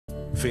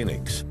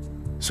Phoenix,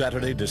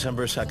 Saturday,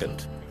 December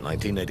 2nd,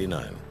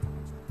 1989.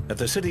 At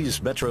the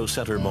city's Metro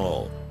Center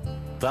Mall,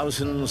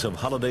 thousands of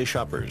holiday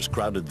shoppers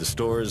crowded the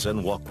stores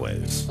and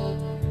walkways.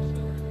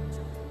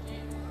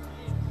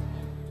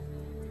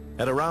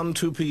 At around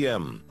 2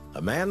 p.m.,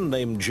 a man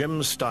named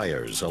Jim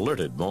Stiers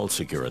alerted mall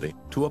security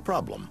to a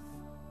problem.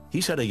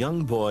 He said a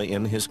young boy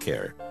in his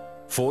care,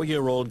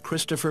 4-year-old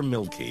Christopher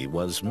Milkey,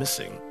 was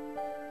missing.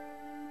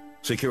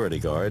 Security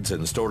guards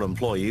and store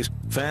employees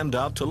fanned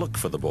out to look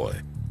for the boy,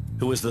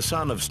 who was the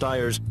son of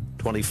Stiers'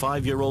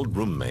 25-year-old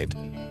roommate,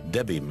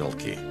 Debbie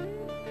Milkey.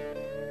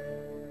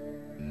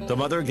 The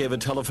mother gave a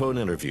telephone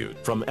interview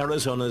from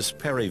Arizona's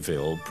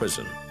Perryville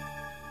prison.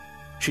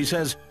 She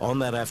says on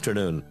that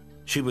afternoon,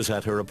 she was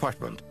at her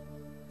apartment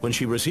when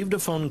she received a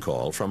phone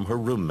call from her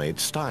roommate,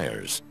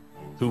 Stiers,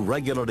 who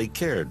regularly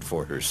cared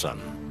for her son.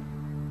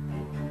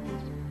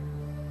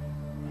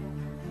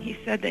 He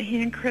said that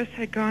he and Chris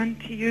had gone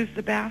to use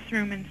the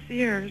bathroom in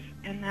Sears,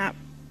 and that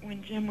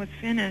when Jim was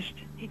finished,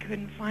 he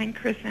couldn't find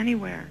Chris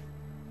anywhere.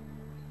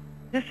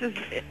 This is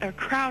a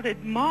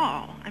crowded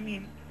mall, I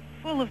mean,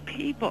 full of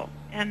people.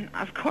 And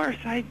of course,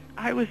 I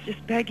was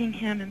just begging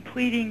him and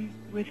pleading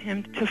with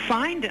him to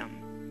find him.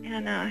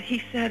 And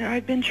he said,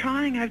 I've been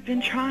trying.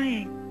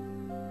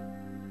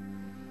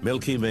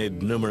 Milkey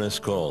made numerous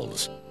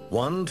calls,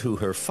 one to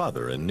her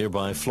father in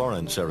nearby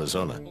Florence,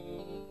 Arizona,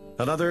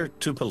 another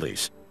to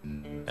police,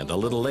 and a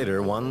little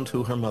later one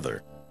to her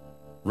mother,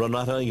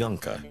 Renata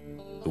Janka,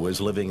 who was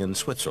living in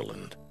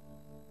Switzerland.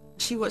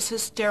 She was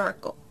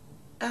hysterical,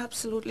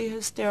 absolutely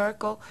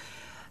hysterical,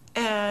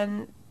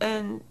 and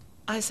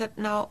I said,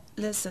 now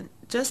listen,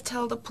 just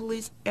tell the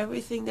police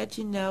everything that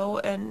you know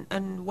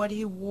and what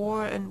he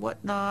wore and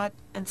whatnot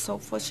and so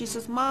forth. She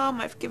says,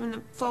 Mom, I've given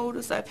them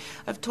photos,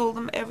 I've told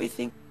them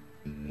everything.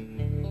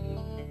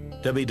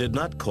 Debbie did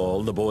not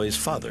call the boy's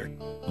father,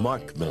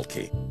 Mark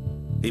Milkey.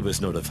 He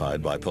was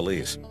notified by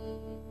police.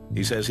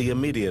 He says he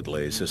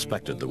immediately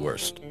suspected the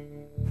worst.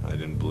 I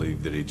didn't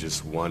believe that he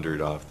just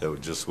wandered off, that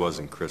it just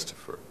wasn't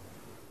Christopher.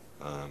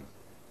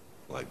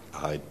 Like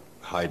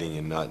hiding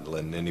and not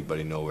letting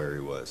anybody know where he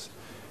was.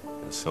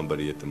 And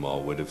somebody at the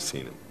mall would have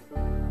seen him.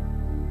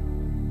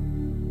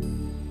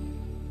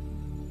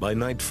 By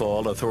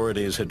nightfall,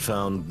 authorities had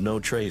found no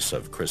trace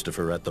of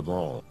Christopher at the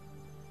mall.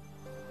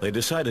 They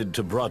decided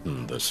to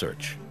broaden the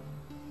search.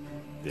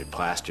 They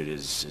plastered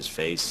his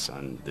face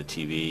on the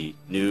TV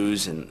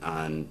news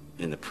and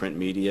in the print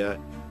media.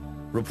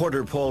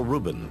 Reporter Paul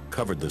Rubin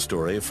covered the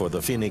story for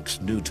the Phoenix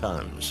New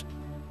Times.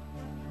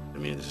 I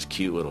mean, this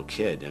cute little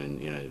kid,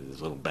 and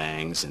his little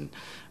bangs, and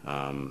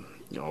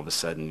all of a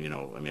sudden,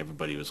 I mean,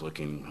 everybody was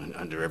looking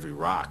under every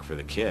rock for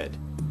the kid.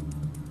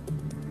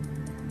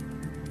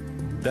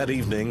 That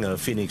evening, a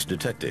Phoenix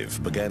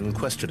detective began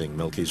questioning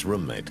Milkey's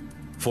roommate,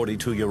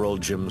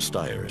 42-year-old Jim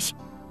Stiers.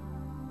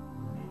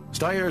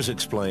 Stiers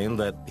explained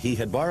that he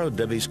had borrowed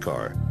Debbie's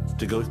car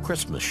to go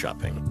Christmas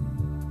shopping.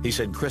 He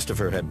said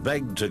Christopher had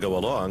begged to go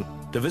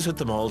along to visit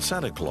the mall's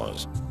Santa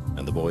Claus,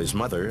 and the boy's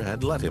mother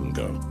had let him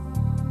go.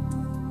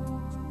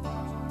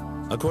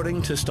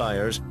 According to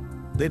Stiers,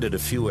 they did a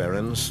few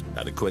errands,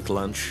 had a quick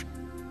lunch,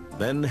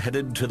 then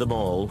headed to the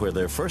mall where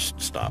their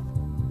first stop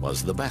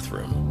was the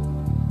bathroom.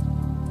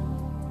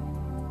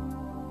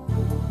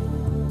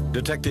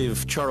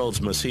 Detective Charles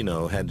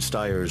Massino had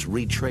Stiers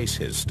retrace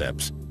his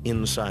steps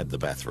inside the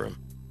bathroom.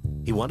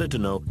 He wanted to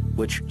know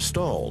which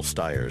stall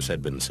Stiers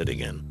had been sitting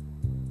in.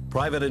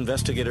 Private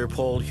investigator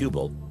Paul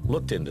Hubel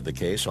looked into the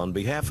case on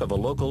behalf of a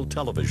local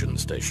television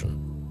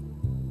station.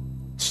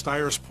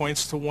 Stiers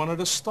points to one of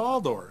the stall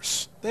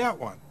doors, that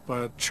one.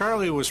 But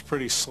Charlie was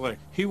pretty slick.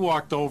 He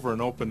walked over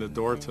and opened the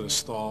door to the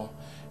stall,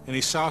 and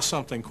he saw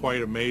something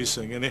quite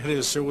amazing, and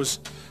there was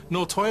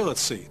no toilet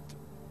seat.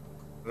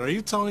 Are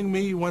you telling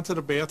me you went to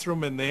the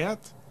bathroom in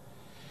that?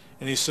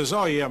 And he says,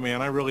 oh yeah,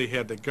 man, I really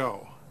had to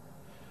go.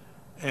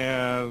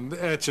 And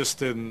that just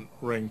didn't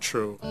ring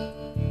true.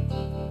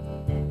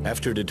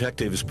 After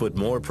detectives put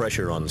more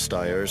pressure on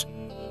Stiers,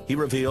 he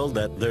revealed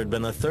that there'd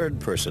been a third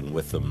person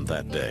with them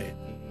that day,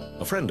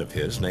 a friend of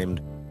his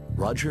named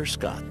Roger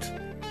Scott.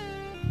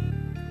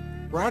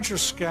 Roger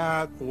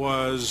Scott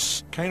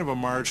was kind of a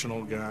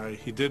marginal guy.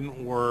 He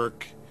didn't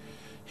work.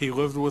 He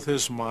lived with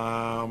his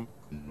mom.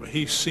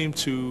 He seemed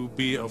to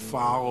be a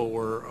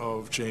follower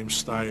of James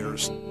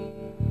Stiers.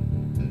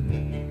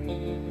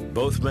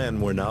 Both men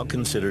were now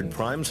considered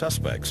prime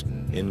suspects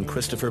in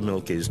Christopher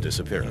Milkey's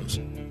disappearance.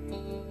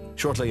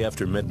 Shortly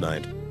after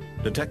midnight,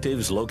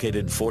 detectives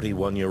located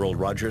 41-year-old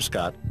Roger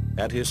Scott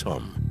at his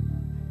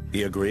home.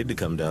 He agreed to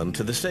come down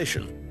to the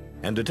station,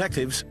 and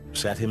detectives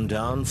sat him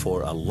down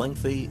for a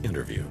lengthy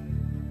interview.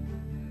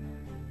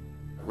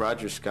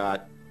 Roger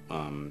Scott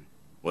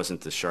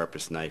wasn't the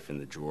sharpest knife in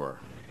the drawer.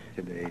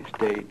 Today's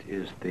date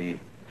is the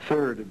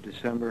 3rd of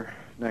December,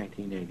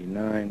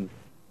 1989.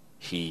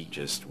 He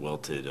just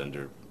wilted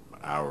under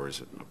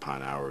hours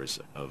upon hours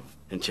of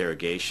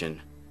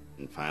interrogation,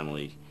 and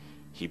finally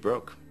he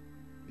broke.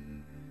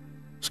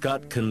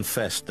 Scott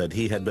confessed that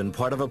he had been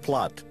part of a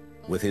plot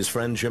with his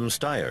friend Jim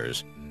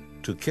Stiers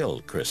to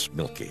kill Chris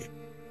Milkey.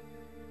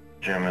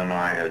 Jim and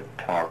I had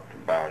talked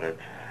about it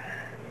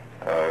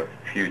a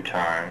few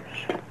times.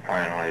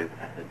 Finally,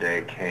 the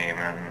day came,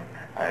 and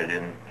I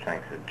didn't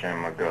think that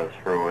Jim would go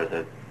through with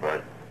it,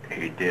 but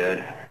he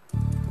did.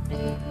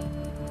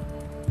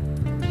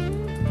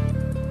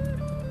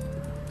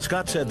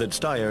 Scott said that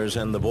Stiers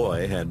and the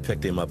boy had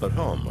picked him up at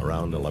home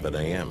around 11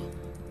 a.m.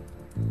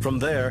 From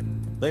there,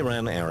 they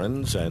ran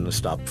errands and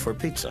stopped for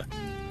pizza.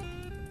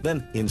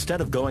 Then,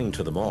 instead of going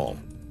to the mall,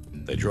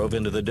 they drove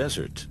into the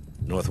desert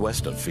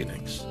northwest of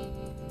Phoenix.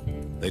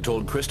 They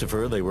told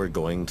Christopher they were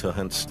going to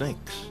hunt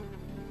snakes.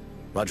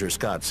 Roger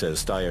Scott says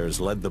Stiers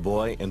led the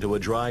boy into a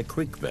dry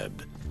creek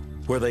bed,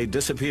 where they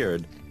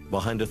disappeared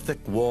behind a thick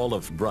wall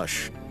of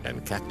brush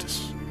and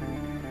cactus.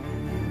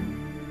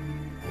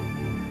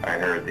 I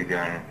heard the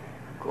gun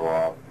go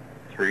off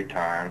 3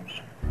 times.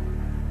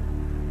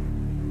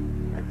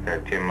 I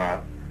picked him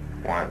up,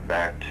 went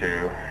back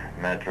to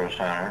Metro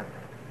Center,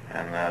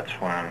 and that's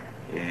when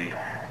he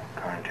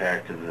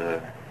contacted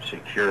the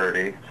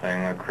security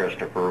saying that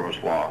Christopher was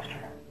lost.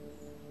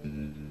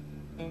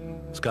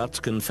 Scott's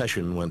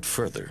confession went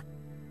further.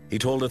 He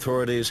told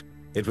authorities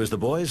it was the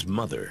boy's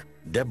mother,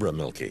 Deborah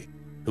Milkey,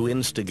 who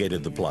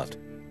instigated the plot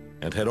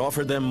and had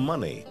offered them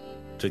money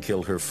to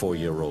kill her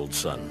 4-year-old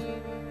son.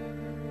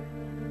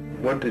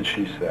 What did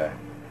she say,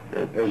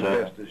 That, as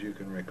best as you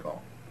can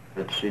recall?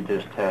 that she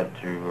just had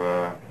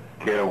to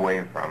get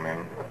away from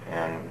him,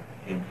 and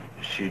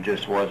she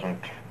just wasn't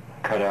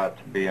cut out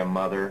to be a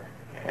mother,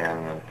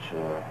 and that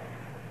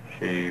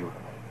she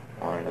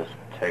wanted to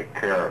take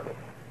care of it.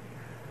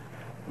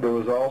 There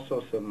was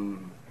also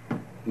some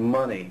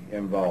money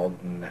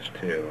involved in this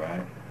too,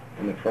 right?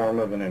 In the form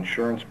of an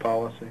insurance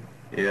policy?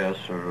 Yes,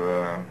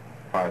 of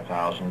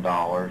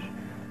 $5,000.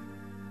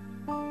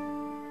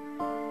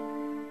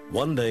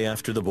 One day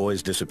after the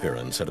boy's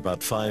disappearance at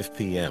about 5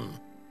 p.m.,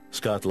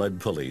 Scott led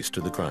police to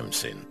the crime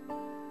scene.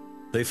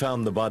 They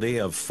found the body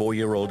of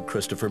 4-year-old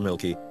Christopher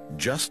Milkey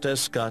just as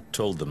Scott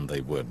told them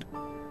they would,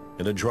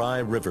 in a dry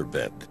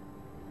riverbed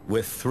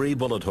with 3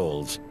 bullet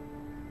holes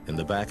in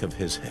the back of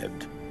his head.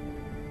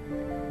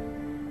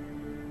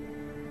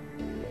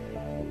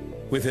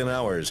 Within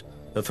hours,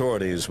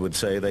 authorities would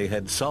say they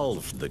had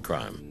solved the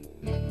crime.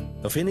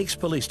 A Phoenix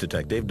police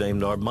detective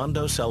named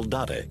Armando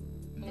Saldate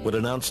would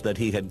announce that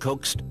he had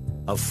coaxed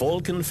a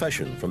full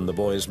confession from the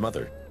boy's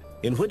mother,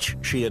 in which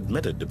she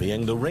admitted to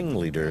being the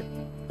ringleader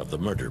of the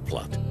murder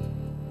plot.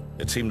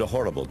 It seemed a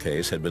horrible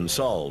case had been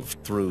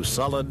solved through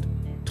solid,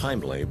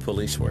 timely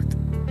police work.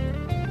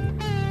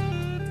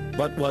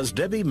 But was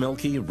Debbie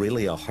Milkey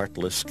really a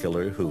heartless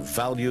killer who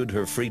valued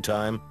her free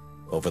time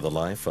over the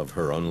life of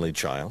her only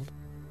child?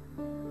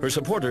 Her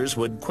supporters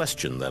would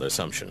question that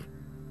assumption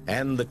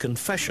and the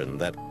confession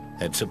that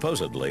had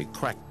supposedly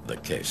cracked the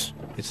case.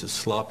 It's the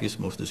sloppiest,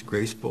 most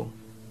disgraceful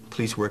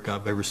police work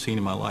I've ever seen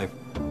in my life.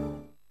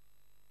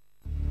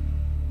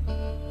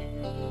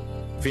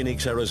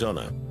 Phoenix,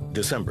 Arizona,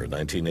 December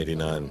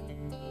 1989.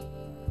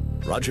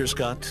 Roger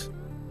Scott,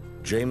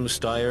 James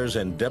Stiers,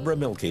 and Deborah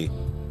Milkey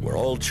were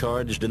all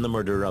charged in the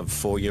murder of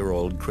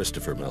 4-year-old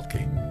Christopher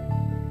Milkey.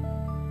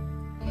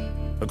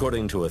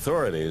 According to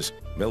authorities,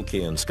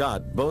 Milkey and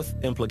Scott both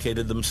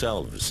implicated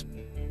themselves.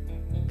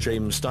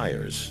 James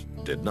Stiers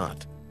did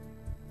not.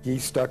 He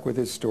stuck with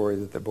his story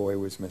that the boy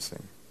was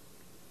missing.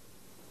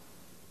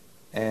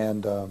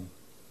 And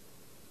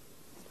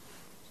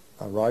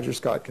Roger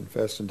Scott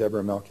confessed and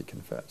Deborah Milkey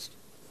confessed.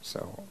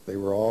 So they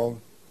were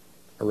all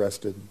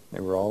arrested,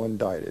 they were all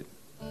indicted,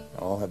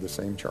 all had the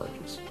same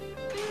charges.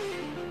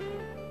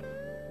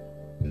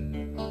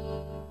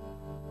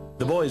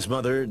 The boy's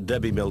mother,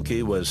 Debbie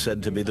Milkey, was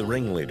said to be the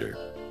ringleader,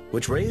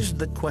 which raised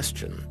the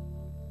question,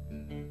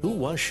 who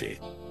was she?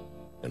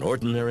 An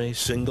ordinary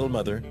single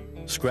mother,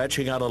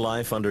 scratching out a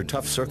life under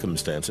tough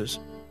circumstances,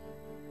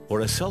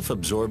 or a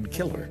self-absorbed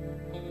killer?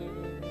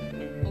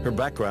 Her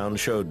background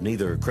showed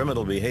neither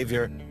criminal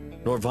behavior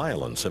nor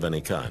violence of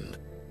any kind.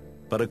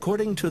 But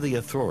according to the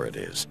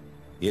authorities,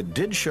 it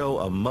did show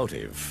a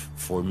motive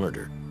for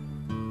murder.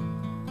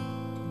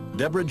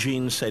 Deborah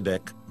Jean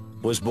Sadek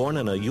was born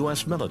in a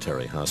U.S.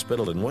 military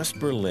hospital in West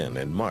Berlin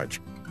in March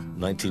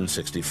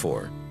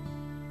 1964.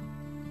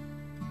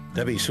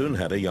 Debbie soon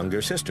had a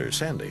younger sister,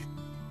 Sandy.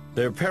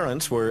 Their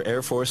parents were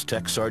Air Force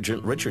Tech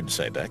Sergeant Richard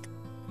Sadek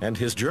and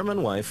his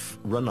German wife,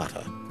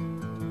 Renata.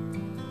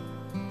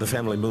 The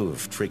family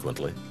moved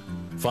frequently,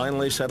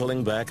 finally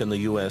settling back in the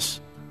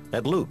U.S.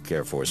 at Luke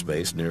Air Force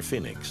Base near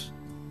Phoenix.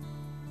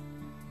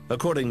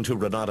 According to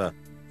Renata,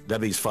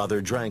 Debbie's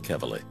father drank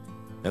heavily,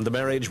 and the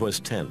marriage was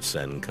tense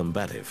and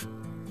combative.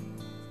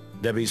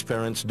 Debbie's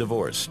parents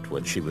divorced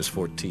when she was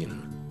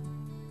 14.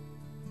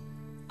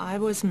 I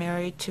was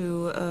married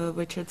to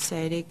Richard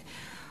Sadek,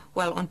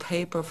 well, on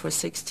paper for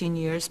 16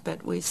 years,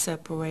 but we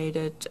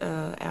separated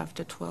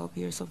after 12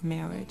 years of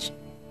marriage.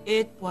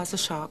 It was a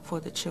shock for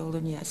the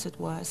children, yes it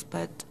was,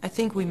 but I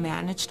think we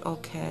managed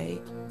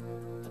okay.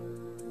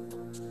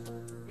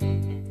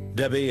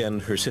 Debbie and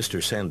her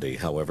sister Sandy,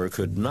 however,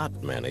 could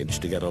not manage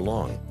to get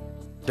along.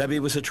 Debbie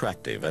was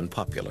attractive and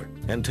popular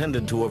and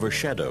tended to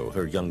overshadow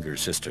her younger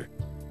sister.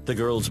 The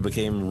girls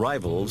became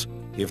rivals,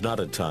 if not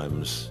at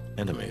times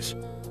enemies.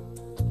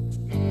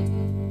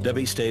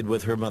 Debbie stayed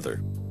with her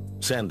mother.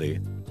 Sandy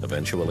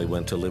eventually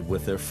went to live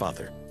with their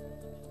father.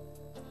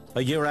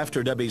 A year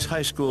after Debbie's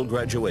high school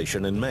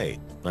graduation in May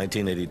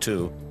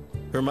 1982,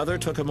 her mother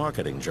took a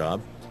marketing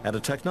job at a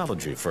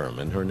technology firm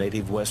in her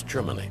native West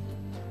Germany.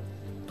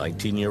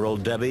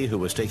 19-year-old Debbie, who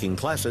was taking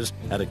classes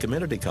at a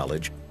community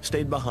college,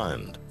 stayed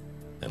behind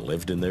and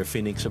lived in their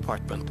Phoenix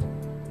apartment.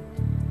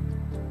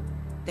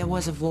 There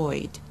was a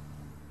void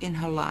in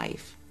her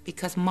life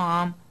because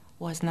Mom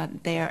was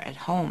not there at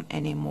home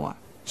anymore.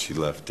 She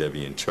left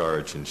Debbie in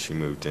charge, and she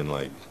moved in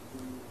like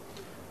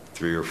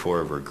 3 or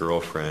 4 of her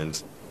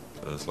girlfriends.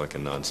 It was like a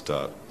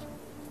nonstop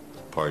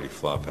party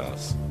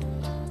flophouse.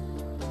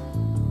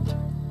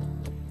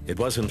 It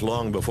wasn't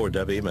long before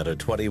Debbie met a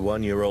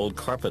 21-year-old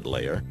carpet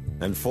layer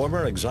and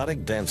former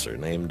exotic dancer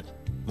named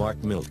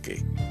Mark Milke.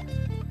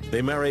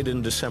 They married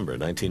in December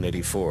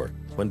 1984,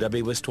 when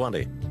Debbie was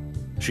 20.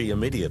 She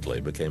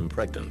immediately became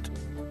pregnant.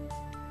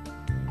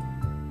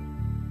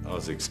 I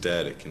was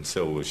ecstatic, and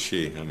so was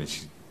she. I mean,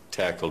 she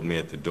tackled me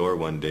at the door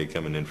one day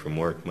coming in from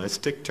work. My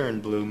stick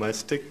turned blue, my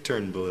stick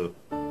turned blue.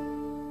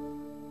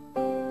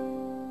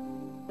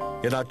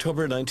 In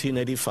October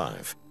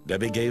 1985,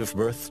 Debbie gave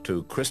birth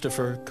to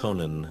Christopher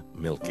Conan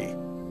Milke.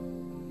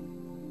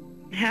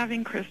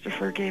 Having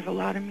Christopher gave a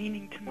lot of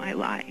meaning to my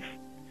life.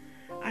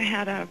 I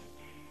had a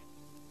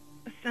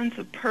sense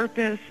of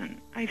purpose,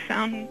 and I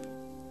found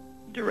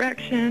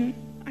direction.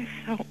 I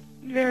felt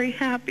very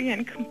happy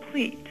and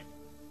complete.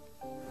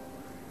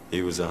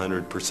 He was a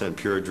 100%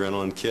 pure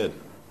adrenaline kid.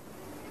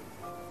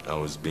 I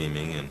was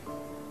beaming, and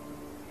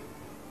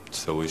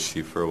so was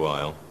she for a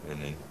while,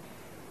 and then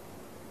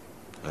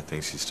I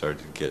think she started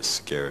to get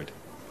scared,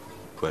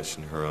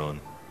 question her own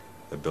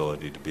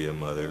ability to be a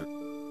mother.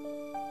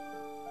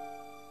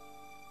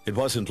 It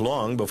wasn't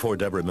long before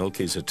Deborah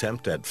Milke's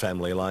attempt at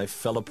family life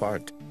fell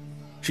apart.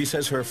 She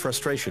says her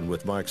frustration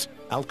with Mark's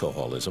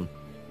alcoholism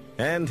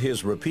and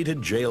his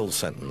repeated jail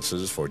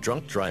sentences for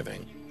drunk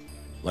driving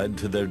led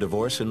to their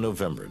divorce in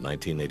November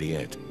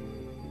 1988.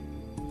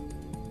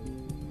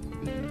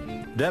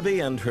 Debbie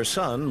and her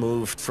son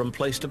moved from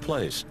place to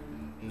place,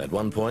 at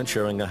one point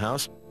sharing a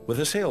house with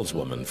a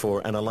saleswoman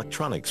for an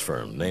electronics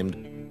firm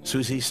named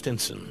Susie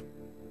Stinson.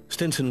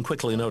 Stinson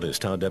quickly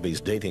noticed how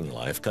Debbie's dating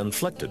life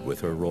conflicted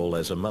with her role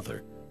as a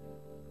mother.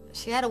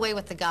 She had a way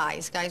with the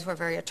guys. Guys were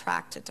very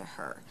attracted to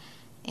her.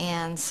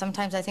 And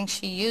sometimes I think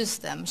she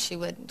used them. She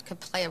could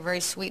play a very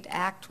sweet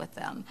act with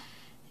them.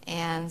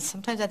 And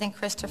sometimes I think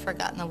Christopher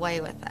got in the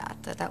way with that,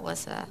 that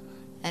was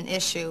an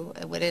issue.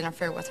 It would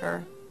interfere with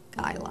her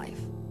guy life.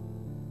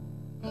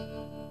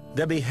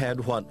 Debbie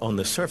had what on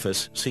the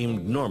surface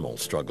seemed normal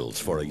struggles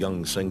for a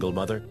young single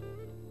mother.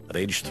 At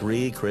age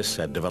 3, Chris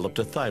had developed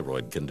a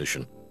thyroid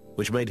condition,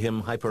 which made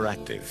him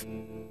hyperactive.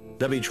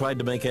 Debbie tried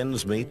to make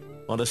ends meet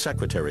on a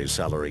secretary's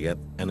salary at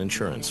an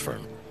insurance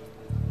firm.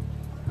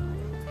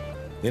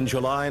 In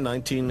July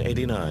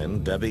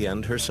 1989, Debbie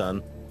and her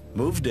son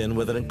moved in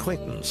with an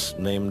acquaintance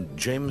named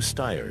James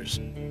Stiers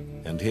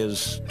and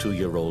his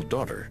 2-year-old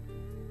daughter.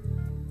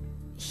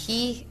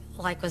 He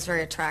was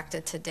very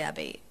attracted to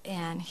Debbie,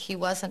 and he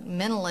wasn't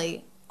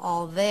mentally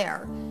all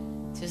there.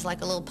 He was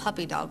like a little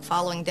puppy dog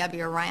following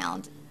Debbie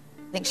around.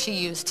 I think she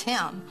used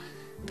him,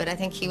 but I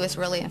think he was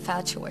really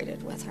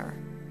infatuated with her.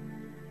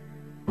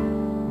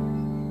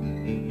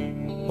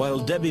 While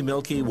Debbie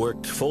Milke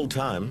worked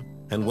full-time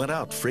and went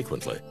out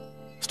frequently,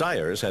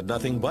 Stiers had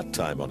nothing but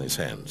time on his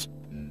hands.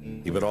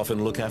 He would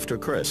often look after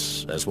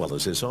Chris as well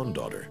as his own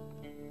daughter.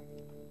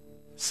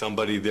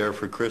 Somebody there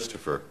for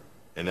Christopher,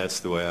 and that's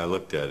the way I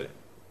looked at it.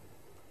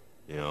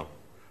 You know,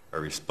 a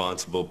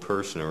responsible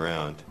person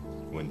around.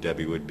 When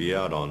Debbie would be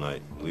out all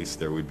night, at least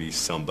there would be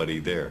somebody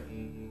there.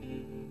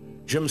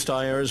 Jim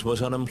Stiers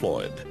was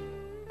unemployed,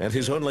 and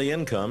his only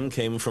income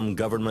came from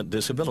government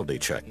disability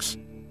checks.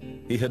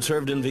 He had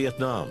served in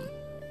Vietnam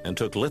and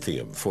took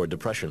lithium for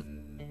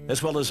depression,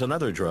 as well as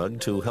another drug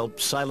to help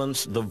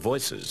silence the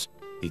voices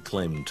he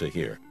claimed to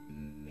hear.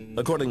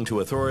 According to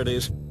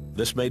authorities,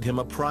 this made him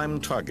a prime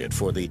target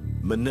for the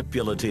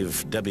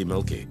manipulative Debbie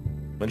Milke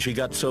when she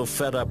got so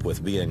fed up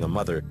with being a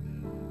mother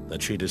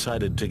that she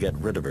decided to get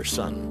rid of her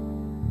son.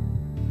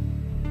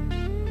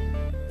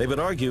 They would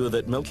argue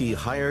that Milke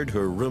hired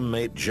her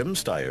roommate Jim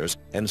Stiers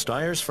and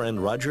Stiers'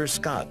 friend Roger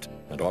Scott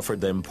and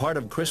offered them part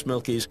of Chris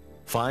Milke's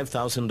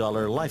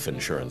 $5,000 life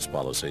insurance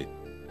policy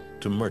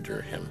to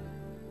murder him.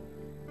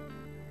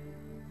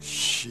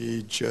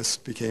 She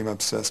just became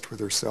obsessed with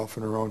herself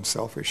and her own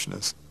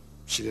selfishness.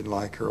 She didn't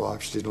like her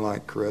life. She didn't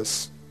like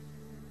Chris.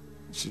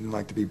 She didn't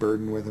like to be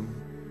burdened with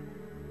him.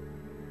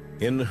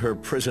 In her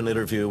prison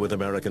interview with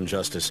American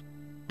Justice,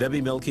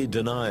 Debbie Milke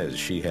denies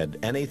she had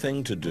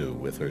anything to do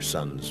with her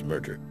son's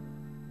murder.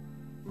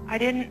 I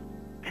didn't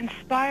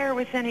conspire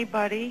with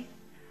anybody.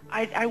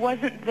 I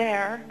wasn't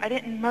there. I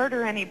didn't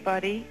murder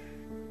anybody.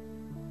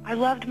 I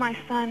loved my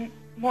son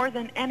more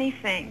than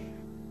anything.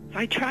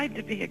 I tried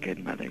to be a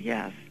good mother,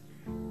 yes.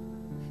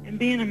 And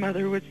being a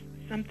mother was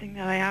something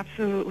that I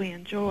absolutely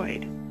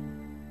enjoyed.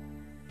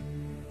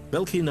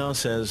 Milky now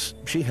says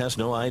she has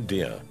no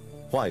idea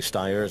why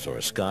Stiers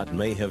or Scott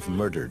may have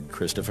murdered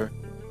Christopher.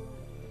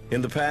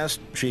 In the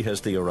past, she has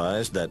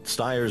theorized that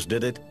Stiers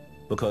did it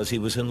because he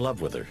was in love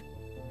with her.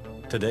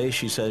 Today,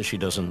 she says she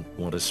doesn't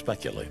want to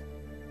speculate.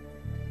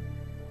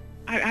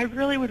 I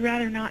really would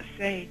rather not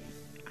say,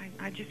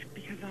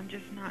 because I'm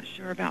just not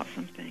sure about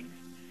some things.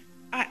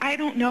 I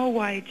don't know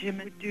why Jim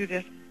would do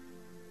this.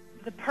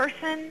 The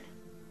person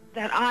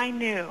that I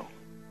knew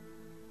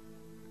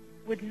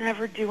would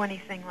never do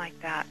anything like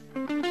that.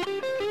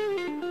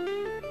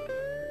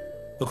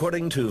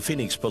 According to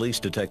Phoenix Police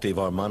Detective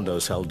Armando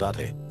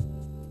Saldati,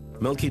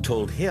 Milky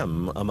told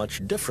him a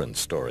much different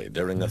story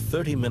during a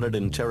 30-minute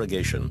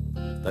interrogation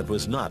that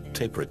was not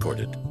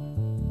tape-recorded.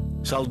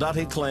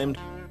 Saldati claimed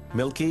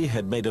Milky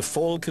had made a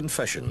full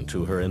confession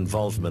to her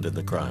involvement in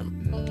the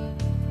crime.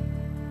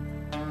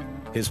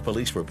 His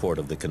police report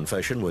of the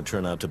confession would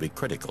turn out to be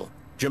critical.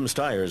 Jim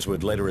Stiers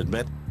would later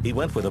admit he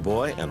went with a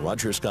boy and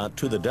Roger Scott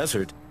to the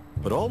desert,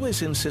 but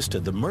always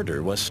insisted the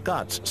murder was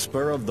Scott's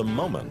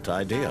spur-of-the-moment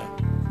idea.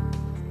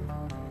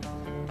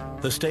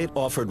 The state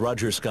offered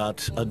Roger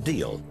Scott a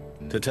deal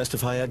to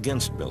testify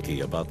against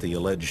Milky about the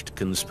alleged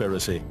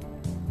conspiracy,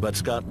 but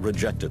Scott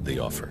rejected the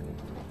offer.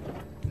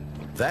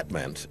 That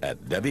meant,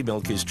 at Debbie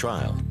Milky's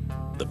trial,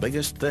 the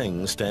biggest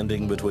thing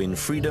standing between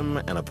freedom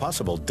and a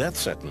possible death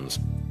sentence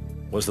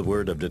was the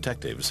word of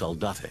Detective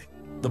Saldati.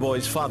 The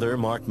boy's father,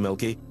 Mark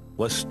Milky,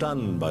 was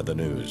stunned by the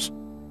news,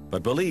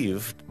 but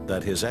believed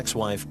that his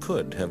ex-wife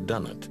could have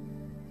done it.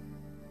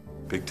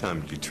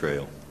 Big-time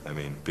betrayal. I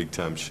mean,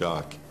 big-time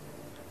shock.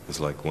 It's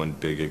like one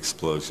big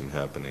explosion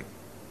happening.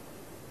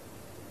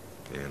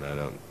 And I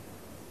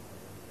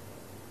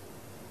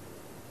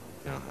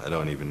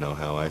don't even know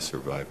how I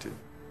survived it.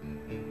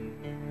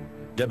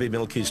 Debbie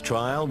Milky's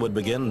trial would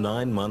begin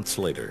 9 months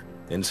later,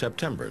 in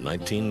September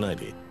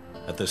 1990,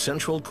 at the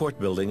Central Court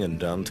Building in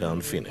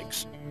downtown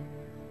Phoenix.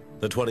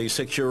 The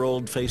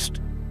 26-year-old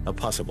faced a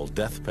possible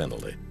death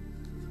penalty.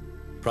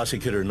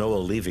 Prosecutor Noah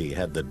Levy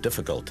had the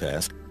difficult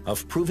task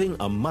of proving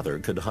a mother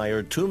could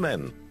hire 2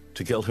 men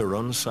to kill her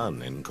own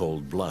son in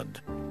cold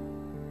blood.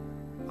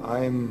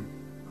 I'm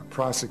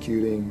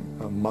prosecuting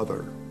a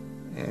mother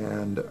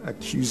and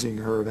accusing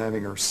her of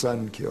having her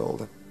son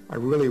killed. I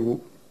really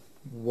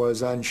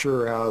was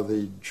unsure how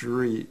the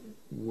jury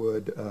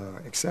would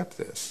accept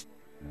this.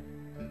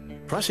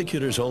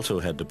 Prosecutors also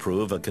had to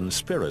prove a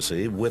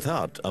conspiracy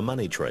without a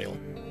money trail,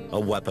 a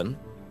weapon,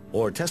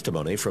 or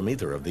testimony from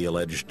either of the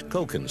alleged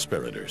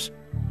co-conspirators.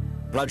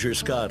 Roger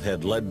Scott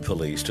had led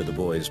police to the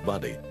boy's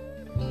body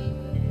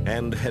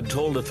and had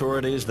told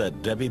authorities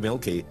that Debbie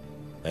Milky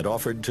had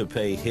offered to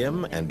pay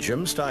him and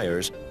Jim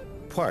Stiers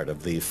part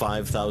of the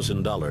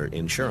 $5,000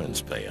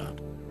 insurance payout.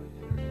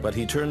 But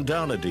he turned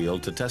down a deal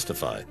to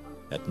testify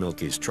at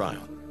Milky's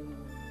trial.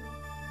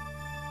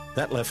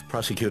 That left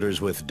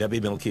prosecutors with Debbie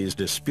Milky's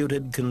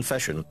disputed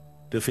confession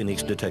to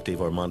Phoenix Detective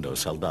Armando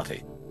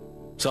Saldati.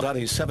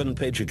 Saldati's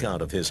 7-page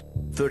account of his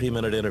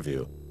 30-minute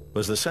interview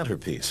was the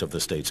centerpiece of the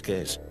state's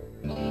case.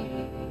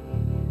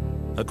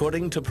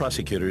 According to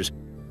prosecutors,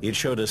 it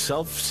showed a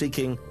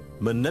self-seeking,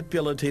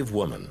 manipulative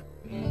woman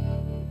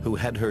who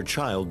had her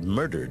child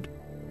murdered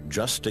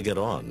just to get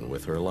on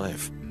with her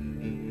life.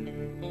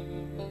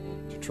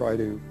 To try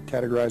to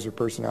categorize her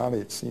personality,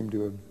 it seemed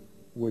to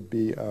would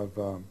be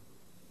of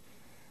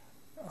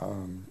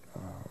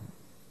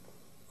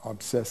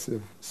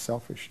obsessive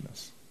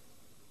selfishness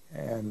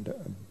and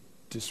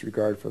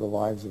disregard for the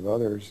lives of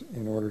others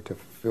in order to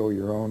fulfill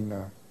your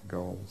own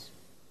goals.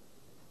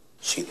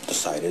 She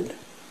decided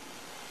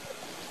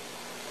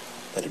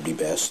that it'd be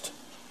best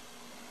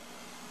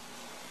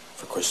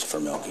for Christopher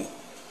Milky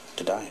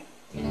to die.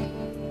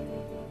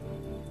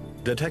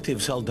 Detective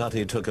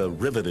Saldati took a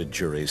riveted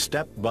jury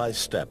step by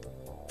step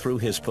through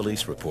his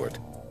police report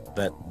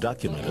that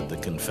documented the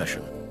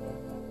confession.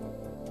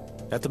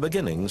 At the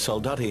beginning,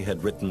 Saldati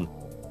had written,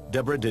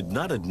 Deborah did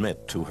not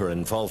admit to her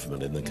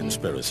involvement in the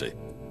conspiracy,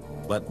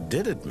 but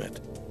did admit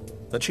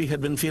that she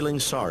had been feeling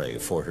sorry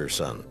for her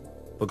son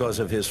because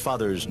of his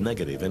father's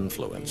negative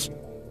influence.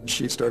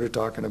 She started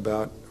talking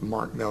about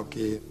Mark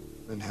Milky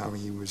and how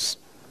he was,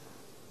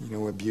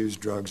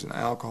 abused drugs and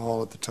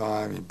alcohol at the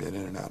time. He'd been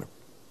in and out of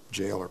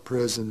jail or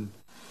prison.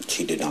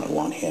 She did not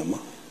want him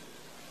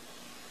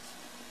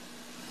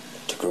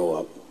to grow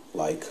up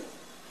like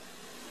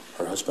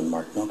her husband,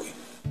 Mark Milky.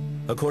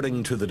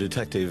 According to the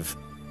detective,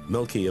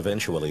 Milky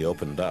eventually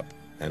opened up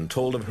and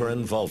told of her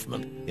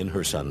involvement in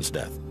her son's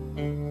death.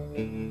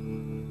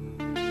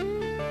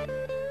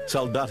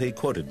 Saldati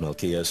quoted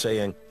Milky as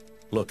saying,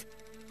 "Look,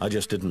 I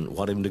just didn't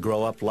want him to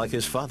grow up like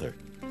his father.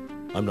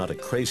 I'm not a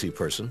crazy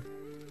person.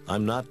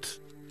 I'm not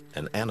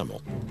an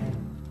animal."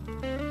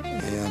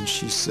 And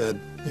she said,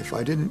 if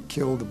I didn't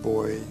kill the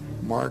boy,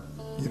 Mark,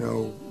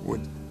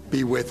 would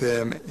be with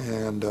him,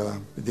 and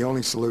the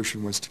only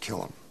solution was to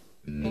kill him.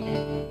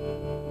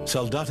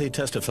 Saldati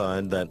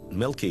testified that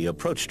Milky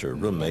approached her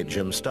roommate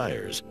Jim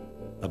Stiers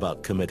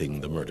about committing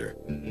the murder.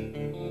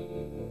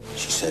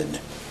 She said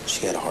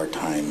she had a hard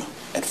time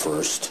at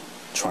first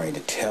trying to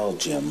tell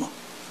Jim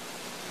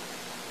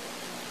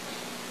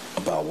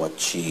about what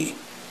she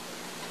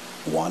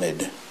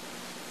wanted,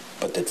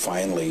 but that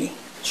finally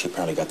she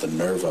apparently got the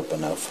nerve up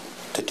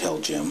enough to tell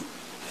Jim,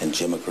 and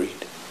Jim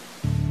agreed.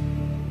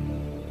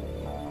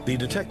 The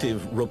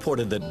detective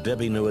reported that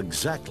Debbie knew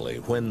exactly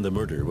when the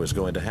murder was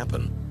going to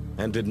happen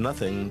and did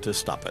nothing to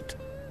stop it.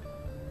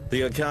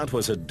 The account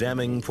was a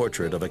damning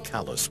portrait of a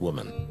callous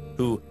woman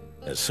who,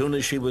 as soon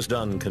as she was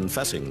done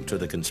confessing to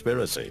the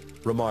conspiracy,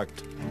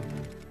 remarked,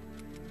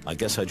 "I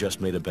guess I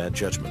just made a bad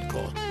judgment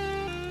call."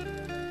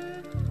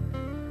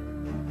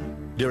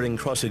 During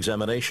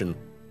cross-examination,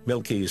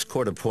 Mielke's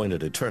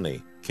court-appointed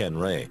attorney, Ken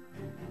Ray,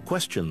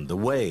 questioned the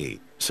way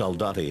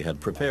Saldati had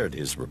prepared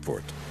his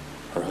report.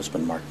 Her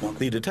husband, Mark Mielke.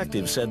 The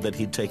detective said that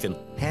he'd taken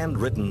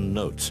handwritten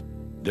notes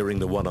during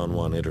the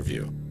one-on-one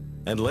interview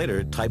and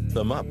later typed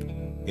them up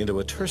into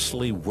a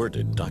tersely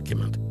worded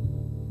document.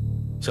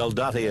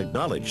 Saldati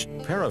acknowledged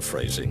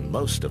paraphrasing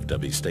most of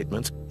Debbie's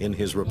statements in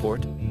his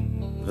report,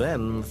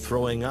 then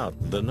throwing out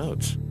the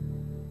notes.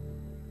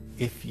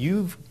 If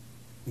you've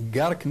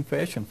got a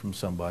confession from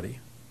somebody,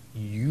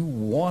 you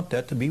want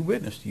that to be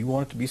witnessed. You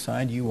want it to be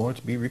signed. You want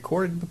it to be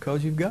recorded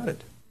because you've got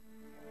it.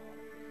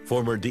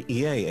 Former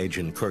DEA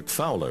agent Kirk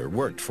Fowler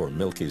worked for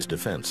Mielke's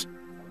defense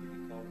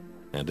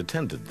and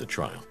attended the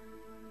trial.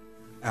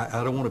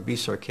 I don't want to be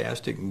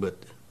sarcastic, but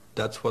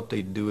that's what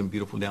they do in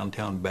beautiful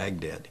downtown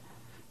Baghdad.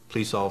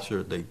 Police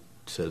officer, they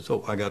says,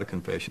 "Oh, I got a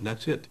confession."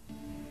 That's it.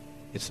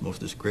 It's the most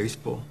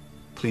disgraceful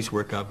police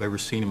work I've ever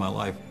seen in my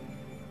life.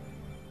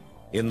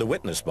 In the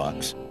witness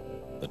box,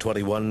 the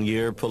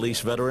 21-year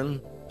police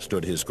veteran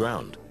stood his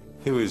ground.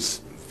 He was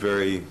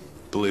very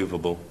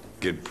believable,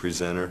 good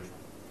presenter.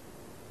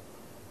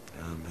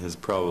 Has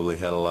probably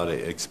had a lot of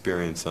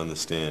experience on the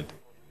stand.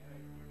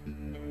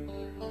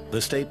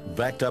 The state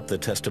backed up the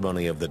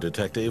testimony of the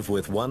detective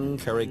with one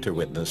character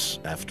witness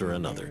after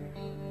another.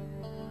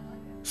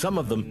 Some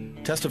of them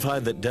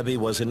testified that Debbie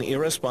was an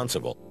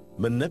irresponsible,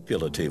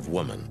 manipulative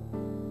woman.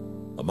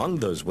 Among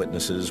those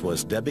witnesses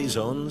was Debbie's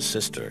own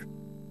sister,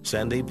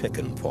 Sandy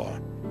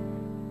Pickenpaw.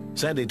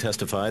 Sandy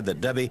testified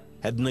that Debbie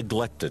had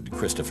neglected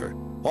Christopher,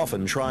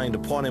 often trying to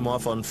pawn him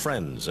off on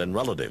friends and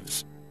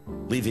relatives,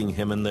 leaving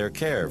him in their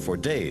care for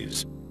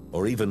days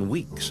or even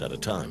weeks at a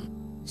time.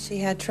 She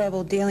had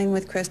trouble dealing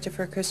with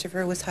Christopher.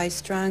 Christopher was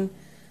high-strung.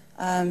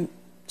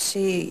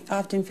 She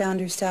often found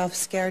herself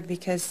scared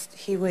because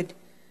he would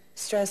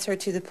stress her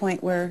to the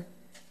point where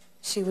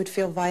she would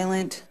feel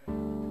violent.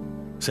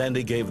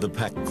 Sandy gave the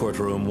packed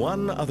courtroom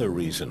one other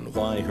reason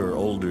why her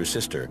older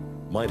sister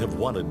might have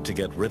wanted to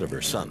get rid of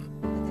her son.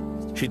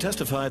 She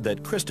testified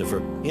that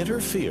Christopher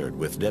interfered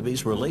with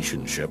Debbie's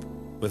relationship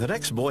with an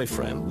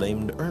ex-boyfriend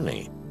named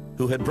Ernie,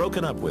 who had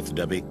broken up with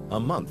Debbie a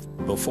month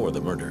before the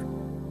murder.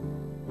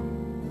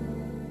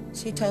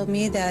 She told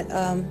me that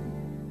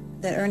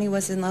Ernie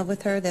was in love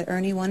with her, that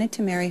Ernie wanted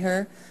to marry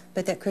her,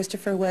 but that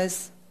Christopher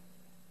was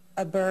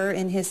a burr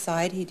in his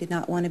side. He did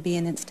not want to be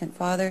an instant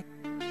father.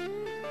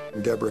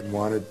 Deborah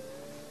wanted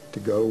to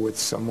go with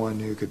someone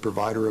who could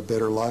provide her a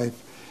better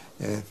life,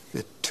 and if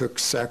it took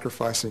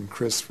sacrificing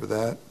Chris for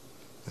that,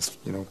 as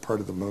part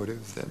of the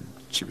motive, then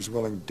she was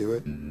willing to do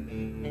it.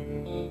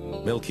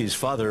 Mielke's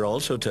father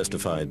also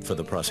testified for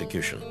the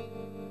prosecution.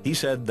 He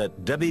said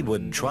that Debbie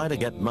would try to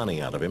get money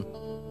out of him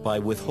by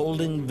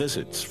withholding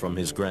visits from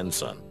his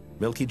grandson.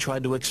 Mielke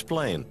tried to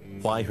explain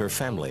why her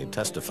family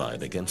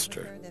testified against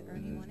her.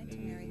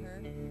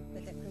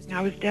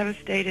 I was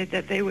devastated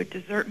that they would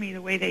desert me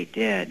the way they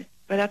did,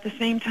 but at the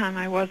same time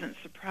I wasn't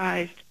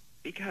surprised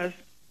because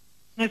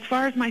as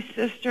far as my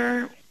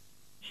sister,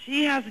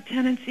 she has a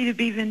tendency to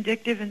be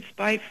vindictive and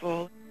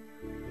spiteful.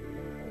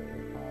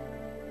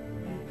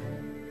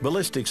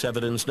 Ballistics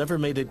evidence never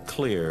made it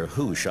clear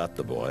who shot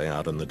the boy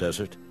out in the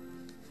desert.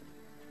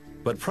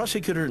 But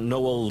prosecutor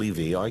Noel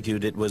Levy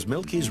argued it was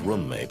Mielke's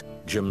roommate,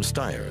 Jim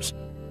Stiers.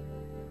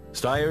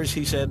 Stiers,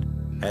 he said,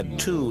 had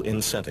two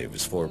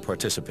incentives for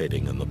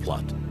participating in the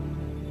plot.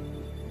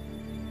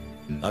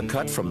 A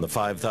cut from the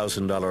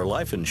 $5,000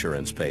 life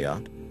insurance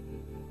payout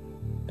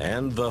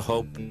and the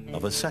hope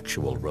of a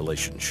sexual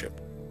relationship.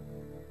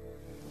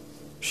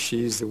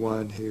 She's the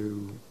one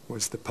who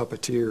was the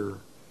puppeteer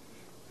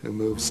who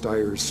moved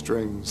Stiers'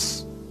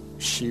 strings.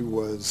 She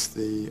was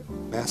the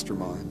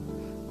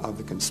mastermind of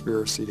the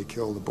conspiracy to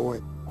kill the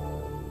boy.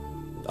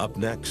 Up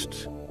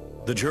next,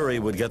 the jury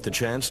would get the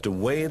chance to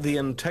weigh the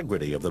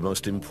integrity of the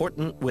most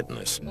important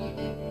witness,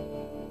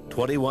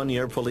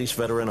 21-year police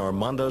veteran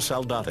Armando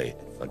Saldati,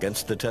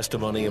 against the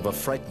testimony of a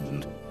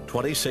frightened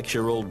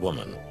 26-year-old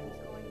woman,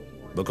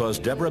 because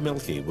Deborah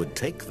Mielke would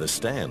take the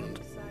stand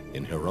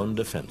in her own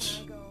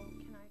defense.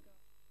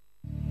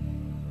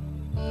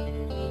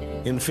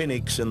 In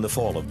Phoenix in the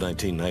fall of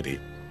 1990,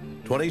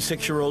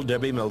 26-year-old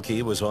Debbie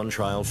Mielke was on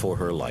trial for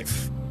her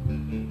life,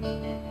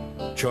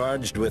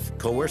 charged with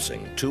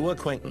coercing two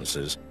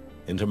acquaintances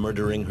into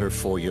murdering her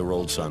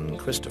 4-year-old son,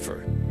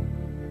 Christopher.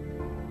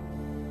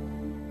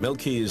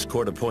 Mielke's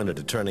court-appointed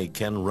attorney,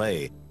 Ken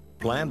Ray,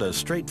 planned a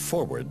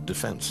straightforward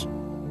defense.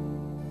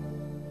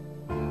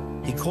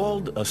 He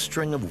called a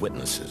string of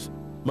witnesses,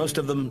 most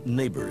of them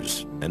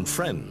neighbors and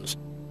friends,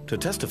 to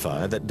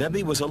testify that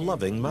Debbie was a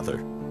loving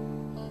mother.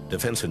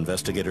 Defense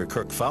investigator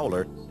Kirk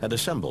Fowler had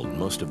assembled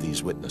most of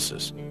these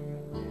witnesses.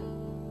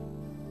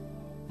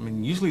 I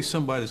mean, usually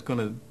somebody that's going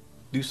to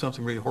do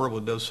something really horrible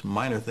does some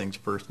minor things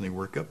first and they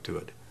work up to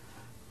it.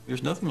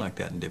 There's nothing like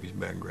that in Debbie's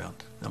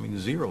background. I mean,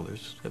 zero.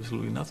 There's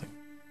absolutely nothing.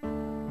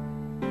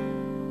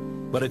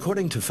 But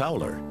according to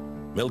Fowler,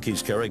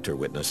 Milky's character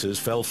witnesses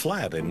fell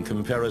flat in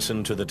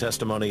comparison to the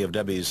testimony of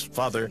Debbie's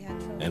father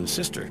and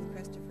sister.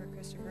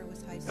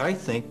 I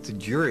think the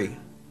jury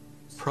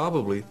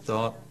probably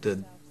thought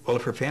that, well,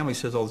 if her family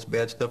says all this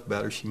bad stuff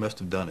about her, she must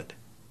have done it.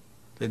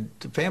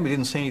 The family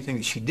didn't say anything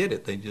that she did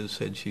it. They just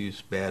said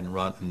she's bad and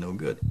rotten and no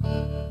good.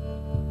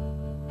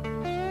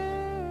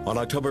 On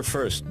October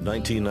 1st,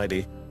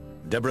 1990,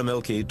 Deborah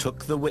Milky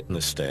took the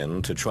witness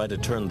stand to try to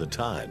turn the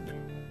tide.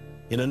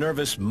 In a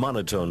nervous,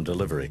 monotone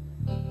delivery,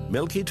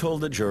 Milky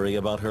told the jury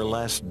about her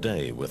last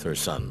day with her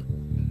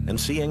son and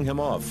seeing him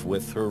off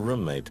with her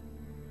roommate,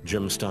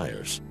 Jim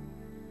Stiers.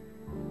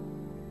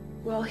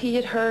 Well, he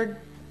had heard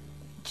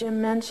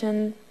Jim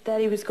mention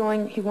that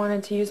he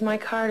wanted to use my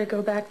car to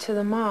go back to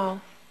the mall,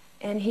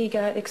 and he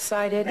got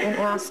excited and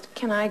asked,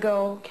 "Can I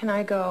go? Can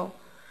I go?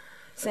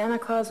 Santa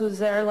Claus was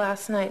there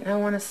last night and I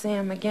want to see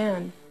him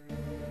again."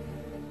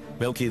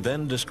 Milky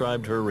then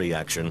described her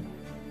reaction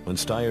when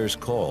Stiers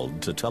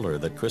called to tell her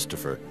that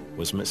Christopher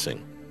was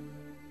missing.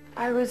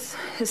 I was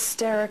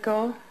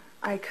hysterical.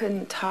 I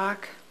couldn't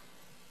talk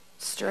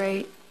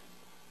straight.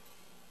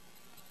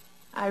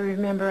 I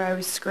remember I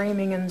was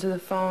screaming into the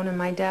phone and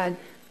my dad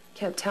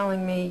kept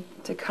telling me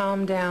to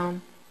calm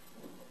down,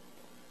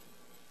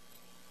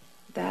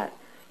 that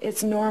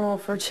it's normal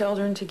for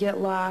children to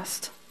get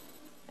lost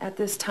at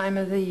this time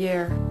of the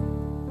year.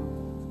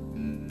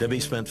 Debbie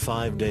spent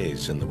 5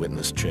 days in the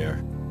witness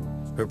chair.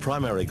 Her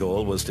primary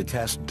goal was to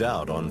cast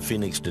doubt on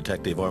Phoenix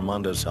detective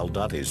Armando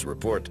Saldati's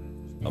report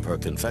of her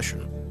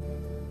confession.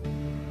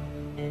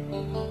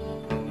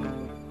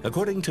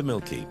 According to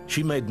Milky,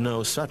 she made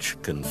no such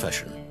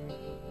confession.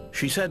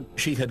 She said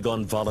she had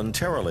gone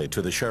voluntarily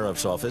to the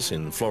sheriff's office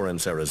in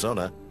Florence,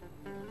 Arizona,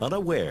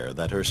 unaware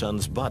that her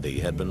son's body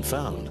had been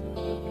found.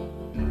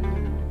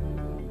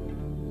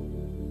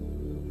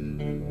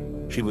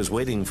 She was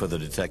waiting for the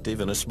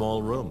detective in a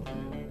small room.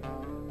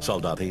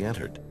 Saldati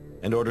entered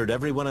and ordered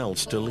everyone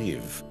else to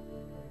leave.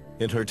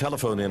 In her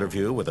telephone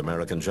interview with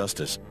American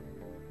Justice,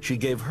 she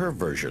gave her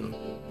version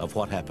of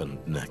what happened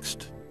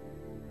next.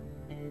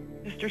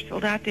 Mr.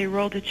 Soldati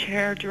rolled a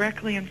chair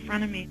directly in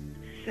front of me,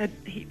 said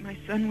my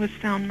son was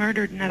found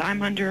murdered and that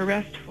I'm under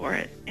arrest for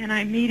it. And I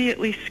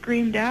immediately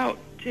screamed out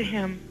to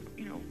him,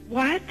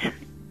 "What?"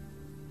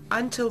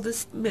 Until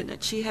this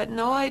minute, she had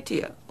no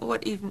idea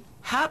what even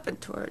happened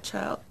to her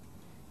child.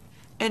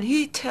 And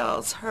he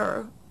tells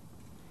her,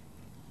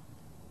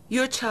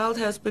 "Your child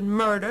has been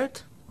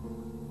murdered."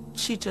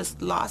 She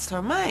just lost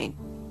her mind.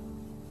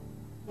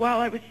 While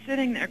I was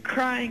sitting there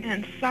crying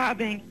and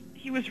sobbing,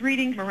 he was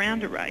reading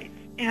Miranda rights.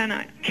 And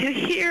I could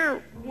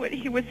hear what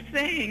he was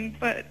saying,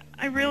 but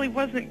I really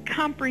wasn't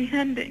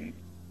comprehending.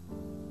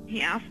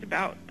 He asked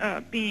about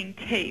being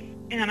taped,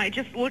 and I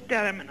just looked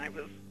at him and I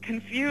was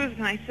confused,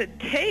 and I said,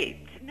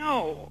 "Taped?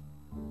 No."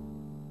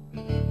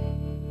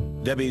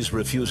 Debbie's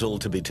refusal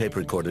to be tape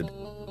recorded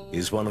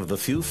is one of the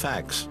few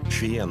facts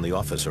she and the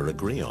officer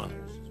agree on.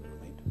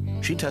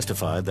 She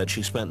testified that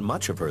she spent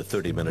much of her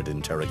 30-minute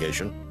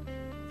interrogation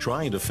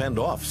trying to fend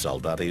off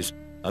Saldati's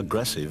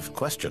aggressive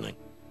questioning.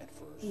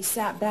 He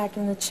sat back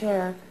in the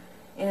chair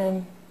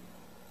and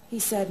he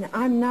said,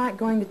 "I'm not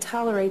going to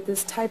tolerate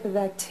this type of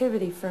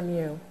activity from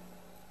you,"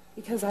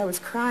 because I was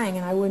crying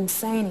and I wouldn't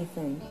say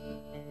anything.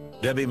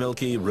 Debbie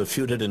Milky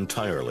refuted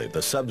entirely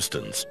the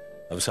substance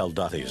of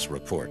Saldati's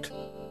report.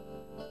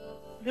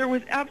 There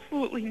was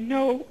absolutely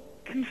no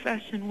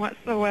confession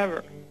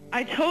whatsoever.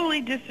 I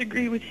totally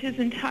disagree with his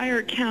entire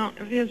account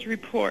of his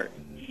report.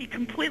 He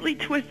completely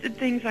twisted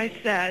things I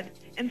said,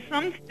 and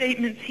some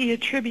statements he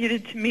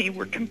attributed to me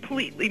were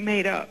completely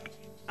made up.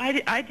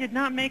 I did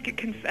not make a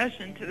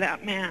confession to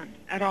that man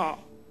at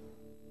all.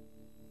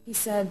 He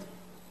said,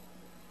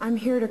 "I'm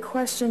here to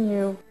question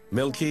you."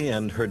 Milky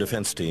and her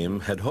defense team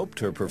had hoped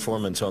her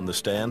performance on the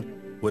stand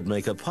would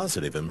make a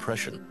positive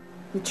impression.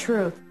 The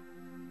truth.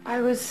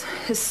 I was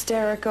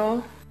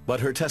hysterical.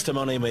 But her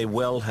testimony may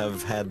well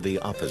have had the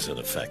opposite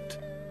effect.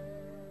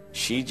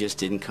 She just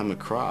didn't come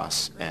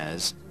across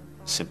as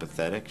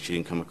sympathetic. She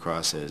didn't come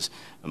across as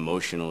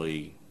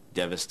emotionally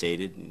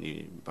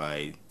devastated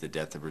by the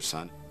death of her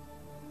son.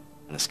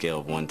 On a scale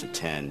of 1 to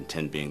 10,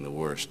 10 being the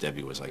worst,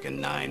 Debbie was like a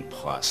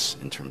 9+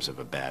 in terms of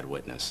a bad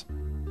witness.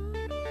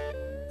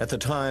 At the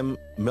time,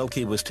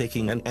 Milky was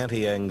taking an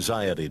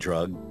anti-anxiety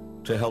drug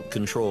to help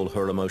control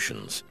her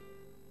emotions.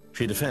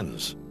 She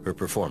defends her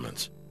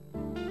performance.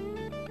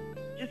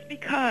 Just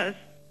because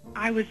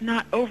I was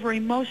not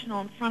over-emotional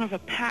in front of a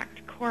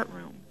packed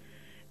courtroom,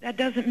 that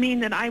doesn't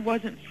mean that I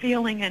wasn't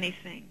feeling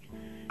anything.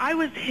 I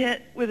was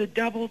hit with a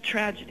double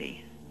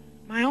tragedy.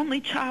 My only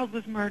child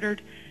was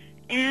murdered,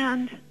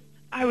 and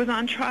I was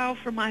on trial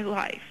for my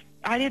life.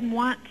 I didn't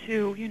want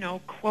to,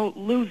 quote,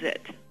 lose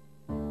it.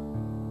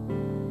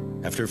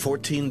 After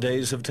 14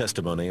 days of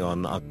testimony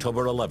on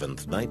October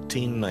 11th,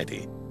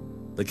 1990,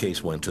 the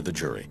case went to the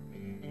jury.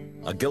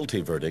 A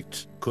guilty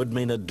verdict could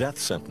mean a death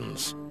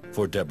sentence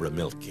for Deborah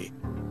Mielke.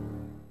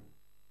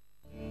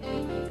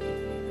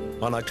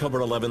 On October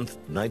 11th,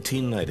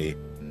 1990,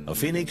 a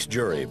Phoenix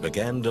jury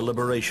began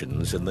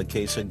deliberations in the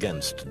case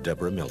against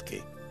Deborah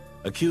Mielke,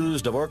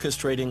 accused of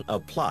orchestrating a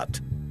plot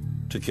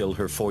to kill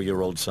her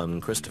 4-year-old son,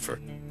 Christopher.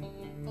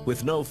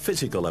 With no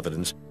physical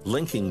evidence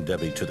linking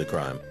Debbie to the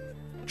crime,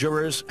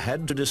 jurors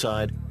had to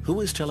decide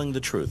who is telling the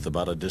truth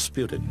about a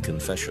disputed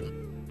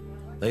confession.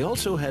 They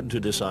also had to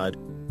decide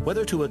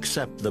whether to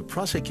accept the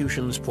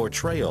prosecution's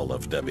portrayal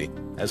of Debbie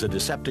as a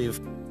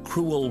deceptive,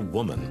 cruel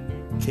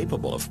woman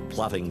capable of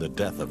plotting the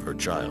death of her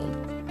child.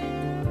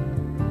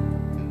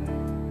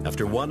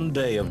 After 1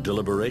 day of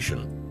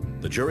deliberation,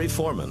 the jury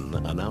foreman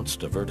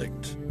announced a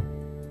verdict.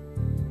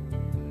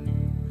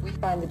 We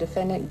find the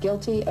defendant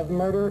guilty of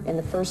murder in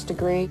the first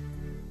degree.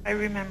 I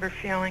remember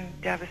feeling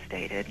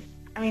devastated.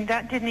 I mean,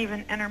 that didn't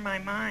even enter my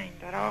mind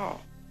at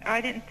all. I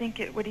didn't think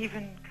it would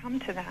even come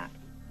to that.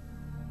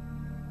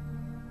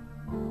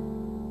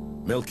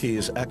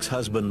 Mielke's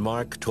ex-husband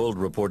Mark told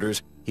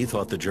reporters he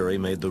thought the jury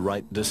made the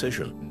right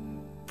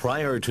decision.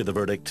 Prior to the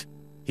verdict,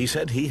 he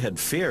said he had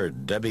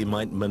feared Debbie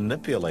might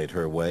manipulate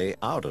her way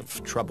out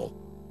of trouble.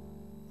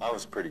 I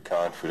was pretty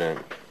confident,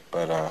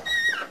 but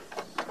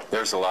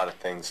there's a lot of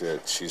things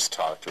that she's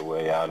talked her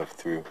way out of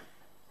through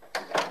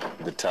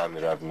the time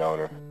that I've known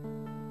her.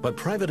 But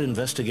private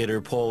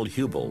investigator Paul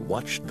Hubel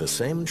watched the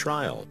same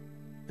trial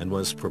and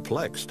was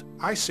perplexed.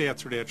 I sat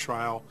through that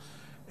trial,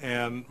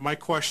 and my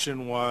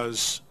question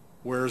was,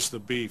 where's the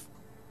beef?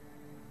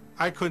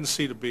 I couldn't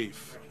see the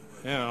beef.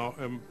 You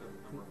know,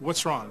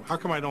 what's wrong? How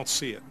come I don't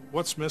see it?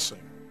 What's missing?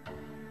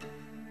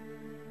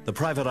 The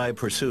private eye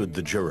pursued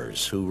the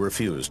jurors, who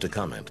refused to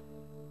comment.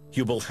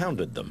 Hubel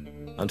hounded them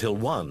until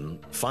one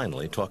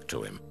finally talked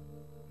to him.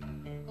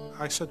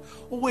 I said,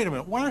 well, wait a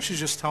minute, why don't you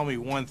just tell me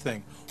one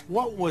thing?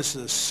 What was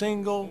the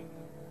single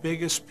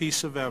biggest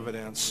piece of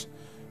evidence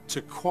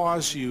to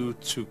cause you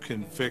to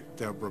convict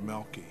Deborah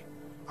Mielke?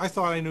 I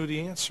thought I knew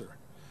the answer.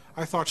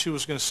 I thought she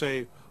was going to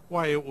say,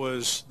 why, it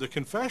was the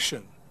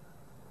confession.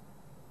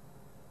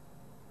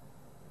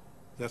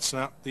 That's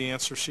not the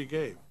answer she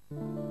gave.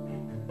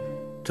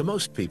 To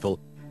most people,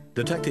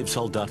 Detective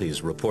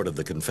Soldati's report of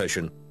the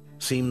confession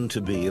seemed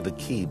to be the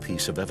key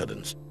piece of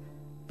evidence.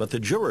 But the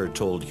juror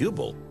told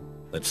Hubel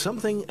that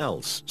something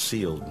else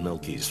sealed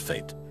Mielke's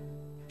fate.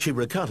 She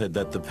recounted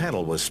that the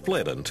panel was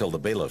split until the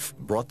bailiff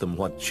brought them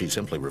what she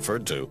simply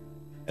referred to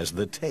as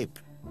the tape.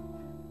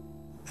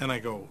 And I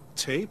go,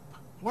 tape?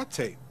 What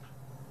tape?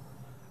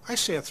 I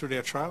sat through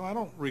that trial. I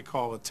don't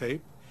recall a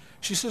tape.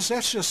 She says,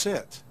 that's just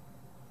it.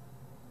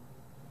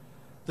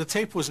 The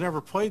tape was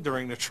never played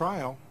during the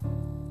trial.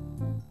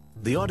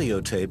 The audio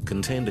tape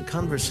contained a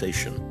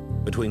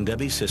conversation between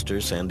Debbie's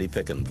sister, Sandy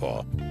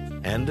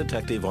Pickenpaw, and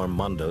Detective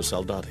Armando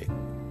Soldati.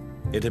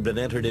 It had been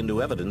entered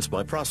into evidence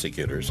by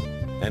prosecutors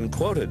and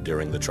quoted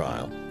during the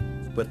trial,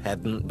 but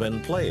hadn't been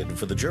played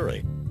for the jury.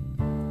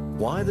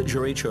 Why the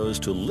jury chose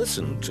to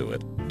listen to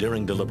it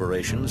during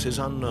deliberations is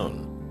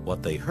unknown.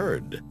 What they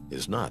heard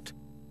is not.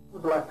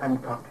 When was the last time you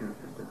talked to your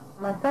sister?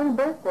 My son's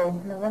birthday,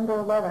 November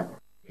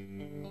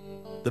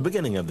 11th. The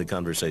beginning of the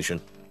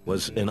conversation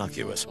was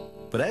innocuous,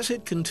 but as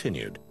it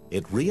continued,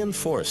 it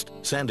reinforced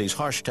Sandy's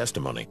harsh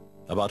testimony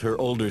about her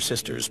older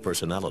sister's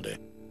personality.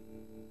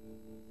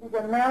 She's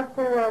a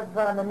master of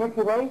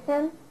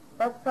manipulation.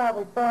 That's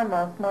probably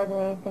foremost more than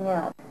anything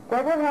else.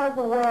 Deborah has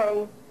a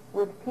way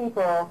with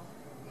people.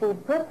 She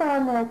puts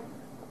on this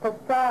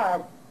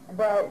facade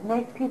that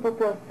makes people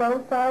feel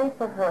so sorry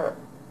for her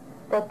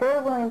that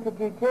they're willing to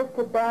do just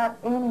about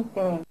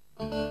anything.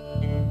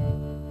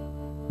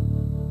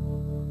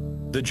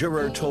 The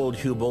juror told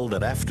Hubel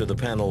that after the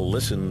panel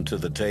listened to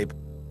the tape,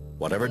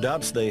 whatever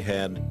doubts they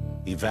had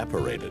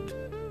evaporated,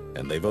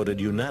 and they voted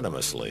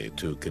unanimously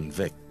to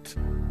convict.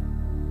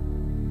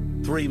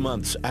 3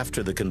 months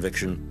after the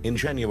conviction, in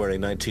January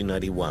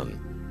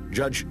 1991,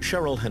 Judge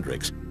Cheryl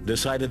Hendricks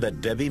decided that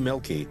Debbie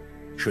Mielke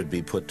should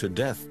be put to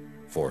death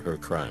for her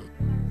crime.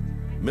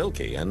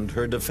 Mielke and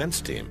her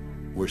defense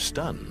team were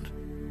stunned.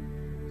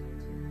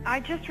 I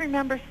just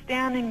remember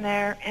standing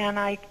there, and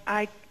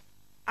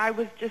I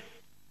was just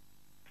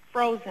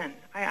frozen.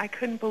 I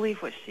couldn't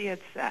believe what she had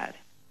said.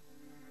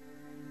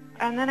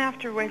 And then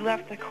after we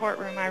left the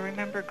courtroom, I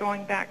remember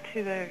going back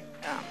to the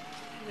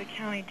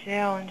county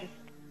jail and just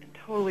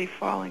totally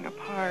falling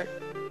apart.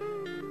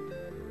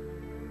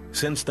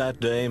 Since that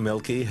day,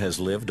 Mielke has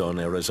lived on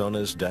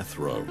Arizona's death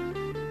row.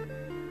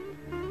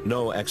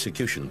 No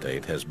execution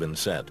date has been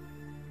set.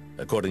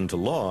 According to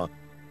law,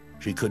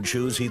 she could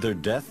choose either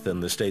death in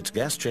the state's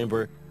gas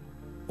chamber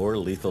or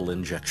lethal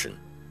injection.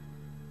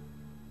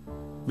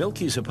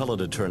 Mielke's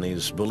appellate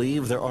attorneys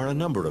believe there are a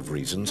number of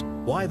reasons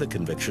why the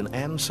conviction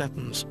and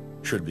sentence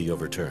should be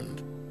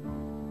overturned.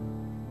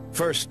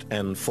 First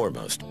and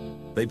foremost,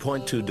 they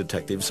point to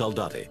Detective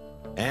Soldati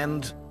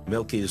and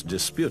Mielke's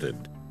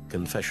disputed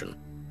confession.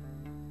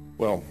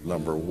 Well,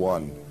 number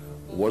one,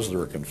 was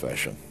there a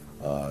confession?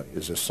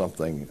 is this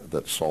something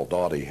that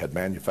Soldati had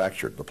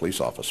manufactured, the police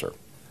officer?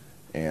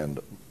 And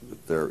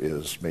there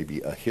is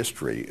maybe a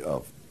history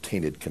of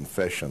tainted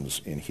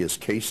confessions in his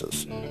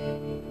cases.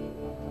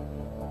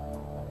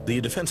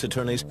 The defense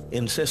attorneys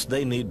insist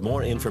they need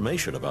more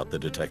information about the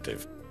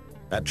detective.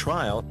 At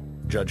trial,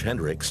 Judge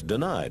Hendricks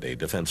denied a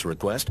defense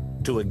request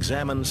to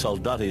examine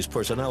Soldati's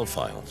personnel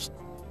files.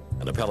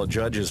 An appellate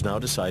judge is now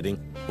deciding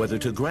whether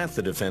to grant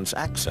the defense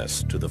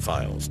access to the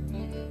files.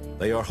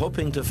 They are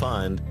hoping to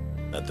find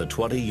that the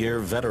 20-year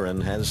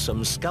veteran has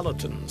some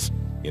skeletons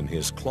in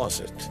his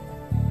closet.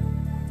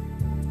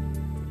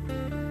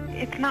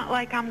 It's not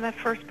like I'm the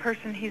first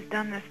person he's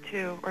done this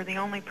to, or the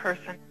only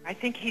person. I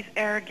think he's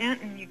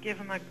arrogant, and you give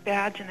him a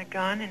badge and a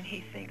gun, and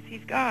he thinks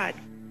he's God.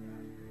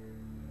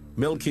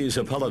 Mielke's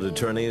appellate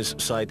attorneys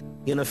cite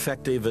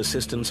ineffective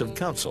assistance of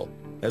counsel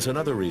as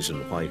another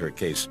reason why her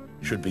case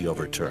should be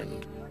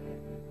overturned.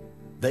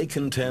 They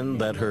contend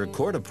that her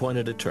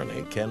court-appointed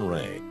attorney, Ken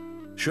Ray,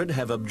 should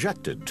have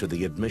objected to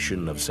the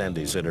admission of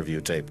Sandy's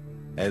interview tape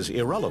as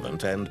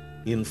irrelevant and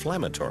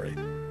inflammatory.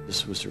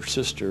 This was her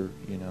sister,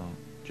 you know,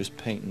 just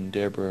painting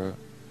Deborah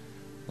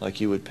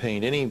like you would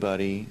paint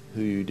anybody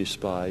who you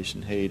despised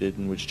and hated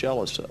and was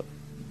jealous of.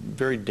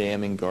 Very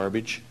damning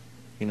garbage,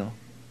 you know.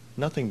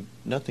 Nothing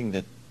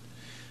that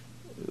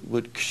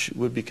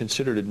would be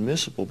considered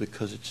admissible,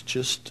 because it's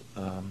just,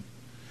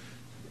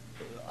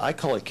 I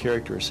call it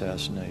character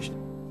assassination.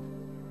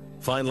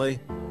 Finally,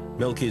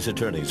 Mielke's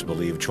attorneys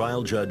believe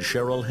trial judge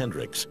Cheryl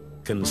Hendricks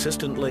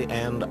consistently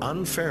and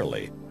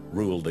unfairly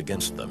ruled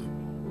against them.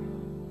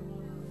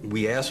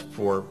 We asked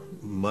for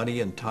money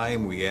and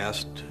time. We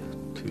asked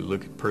to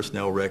look at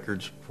personnel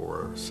records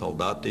for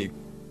Soldati.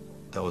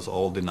 That was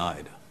all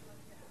denied.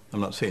 I'm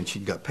not saying she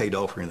got paid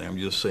off or anything. I'm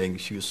just saying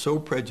she was so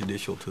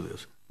prejudicial to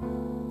this.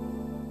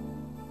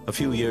 A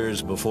few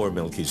years before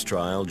Mielke's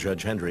trial,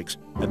 Judge Hendricks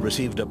had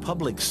received a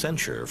public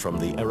censure from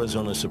the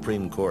Arizona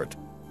Supreme Court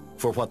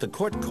for what the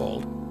court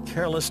called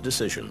careless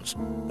decisions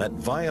that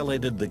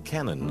violated the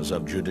canons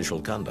of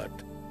judicial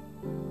conduct.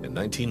 In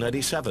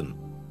 1997,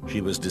 she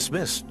was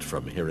dismissed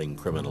from hearing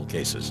criminal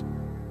cases.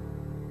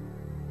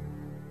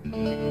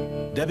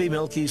 Debbie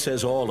Mielke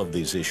says all of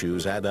these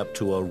issues add up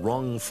to a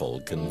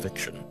wrongful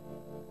conviction.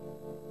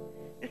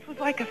 This was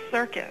like a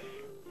circus.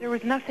 There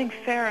was nothing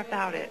fair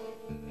about it.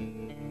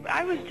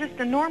 I was just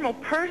a normal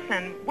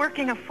person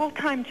working a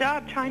full-time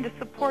job trying to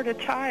support a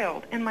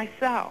child and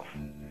myself.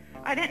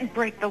 I didn't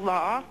break the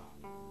law.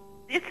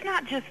 It's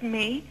not just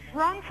me.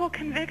 Wrongful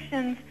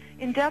convictions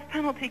in death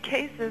penalty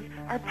cases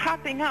are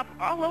popping up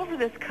all over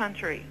this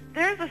country.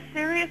 There's a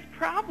serious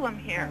problem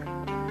here.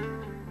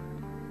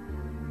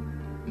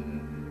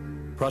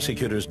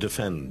 Prosecutors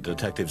defend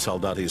Detective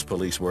Soldati's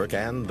police work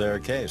and their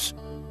case.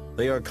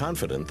 They are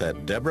confident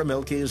that Deborah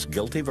Mielke's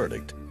guilty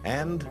verdict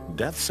and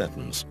death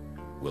sentence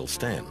will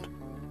stand.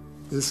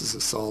 This is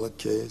a solid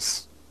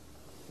case.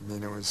 I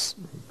mean, it was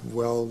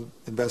well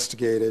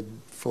investigated,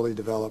 fully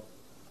developed,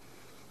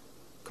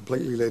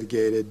 completely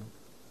litigated,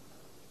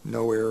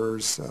 no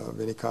errors of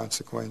any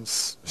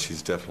consequence.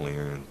 She's definitely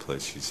earned the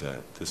place she's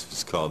at. This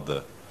was called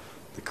the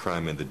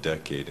crime of the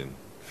decade in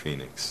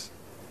Phoenix.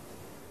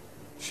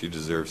 She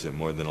deserves it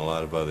more than a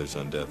lot of others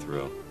on death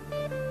row.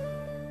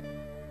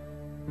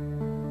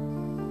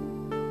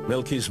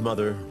 Mielke's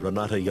mother,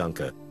 Renata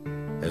Janke,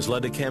 has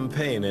led a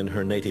campaign in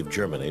her native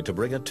Germany to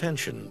bring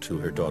attention to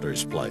her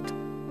daughter's plight.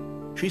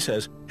 She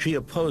says she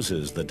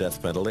opposes the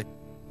death penalty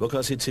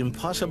because it's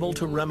impossible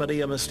to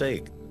remedy a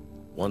mistake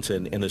once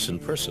an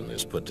innocent person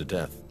is put to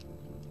death.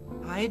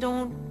 I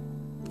don't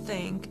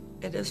think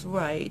it is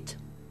right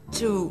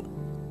to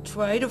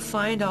try to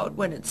find out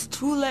when it's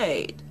too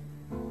late.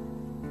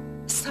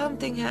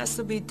 Something has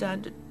to be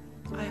done.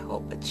 I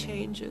hope it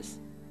changes.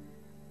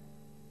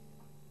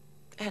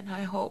 And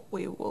I hope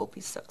we will be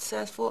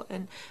successful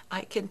and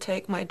I can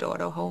take my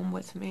daughter home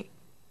with me.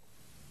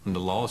 And the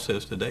law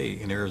says today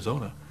in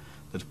Arizona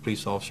that a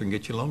police officer can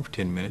get you alone for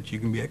 10 minutes, you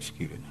can be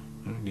executed.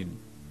 You don't need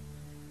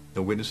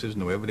no witnesses,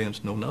 no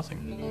evidence, no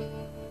nothing.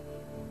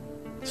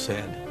 It's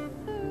sad.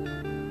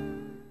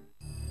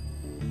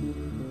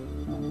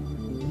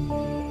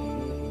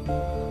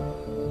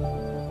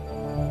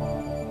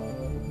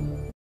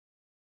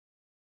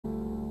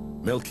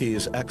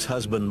 Mielke's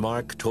ex-husband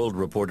Mark told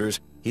reporters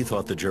he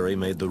thought the jury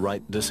made the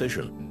right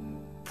decision.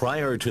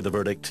 Prior to the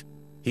verdict,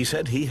 he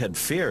said he had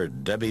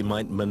feared Debbie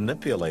might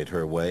manipulate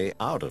her way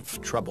out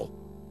of trouble.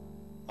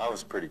 I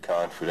was pretty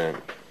confident,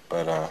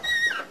 but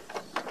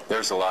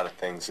there's a lot of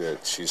things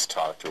that she's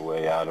talked her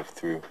way out of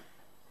through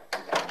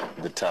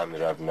the time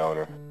that I've known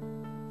her.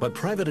 But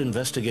private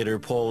investigator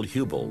Paul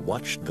Hubel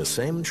watched the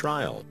same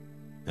trial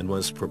and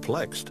was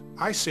perplexed.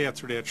 I sat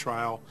through that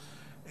trial,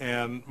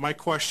 and my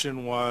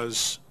question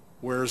was,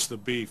 where's the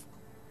beef?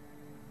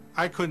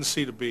 I couldn't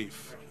see the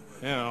beef.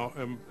 You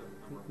know,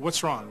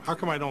 what's wrong? How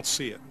come I don't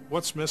see it?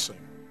 What's missing?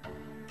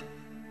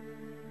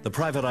 The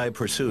private eye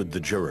pursued the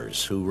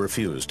jurors, who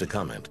refused to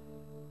comment.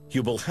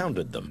 Hubel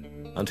hounded them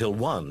until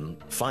one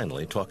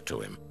finally talked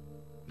to him.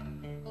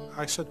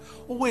 I said,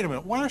 well, wait a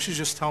minute, why don't you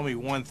just tell me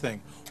one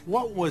thing?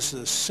 What was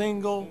the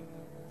single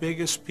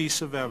biggest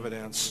piece of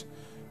evidence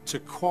to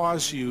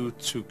cause you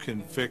to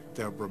convict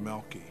Deborah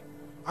Melky?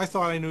 I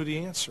thought I knew the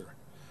answer.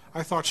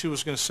 I thought she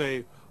was going to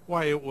say,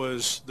 why, it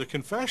was the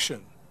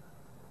confession.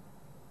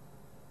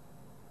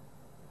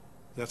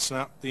 That's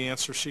not the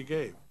answer she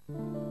gave.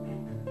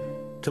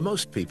 To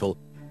most people,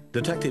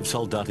 Detective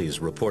Soldati's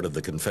report of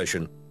the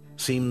confession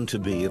seemed to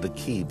be the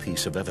key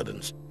piece of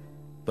evidence.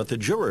 But the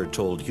juror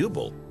told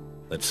Hubel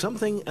that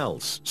something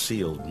else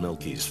sealed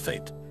Melky's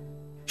fate.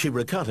 She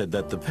recounted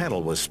that the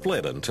panel was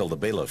split until the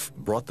bailiff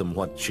brought them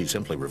what she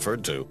simply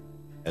referred to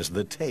as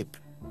the tape.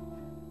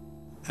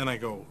 And I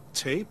go,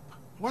 tape?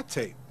 What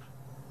tape?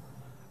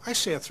 I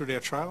sat through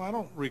that trial. I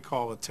don't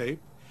recall a tape.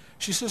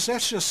 She says,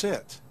 that's just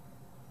it.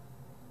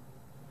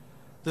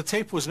 The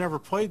tape was never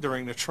played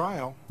during the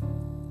trial.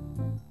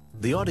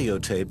 The audio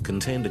tape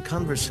contained a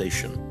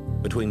conversation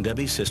between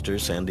Debbie's sister,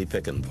 Sandy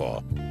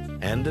Pickenpaw,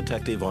 and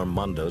Detective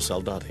Armando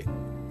Soldati.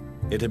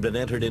 It had been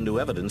entered into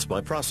evidence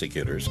by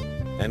prosecutors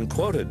and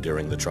quoted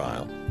during the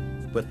trial,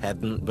 but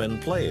hadn't been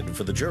played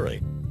for the jury.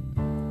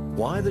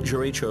 Why the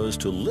jury chose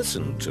to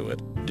listen to it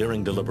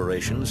during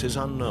deliberations is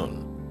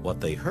unknown.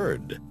 What they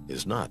heard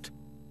is not.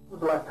 When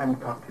was the last time you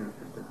talked to your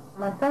sister?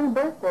 My son's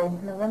birthday,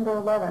 November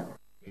 11th.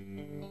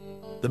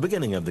 The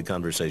beginning of the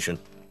conversation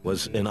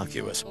was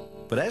innocuous,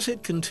 but as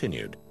it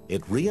continued,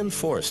 it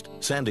reinforced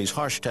Sandy's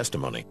harsh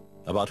testimony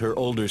about her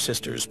older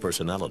sister's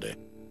personality.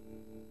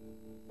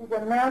 She's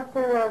a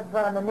master of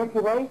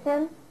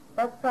manipulation.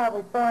 That's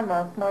probably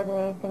foremost more than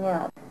anything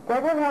else.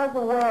 Deborah has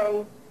a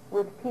way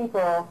with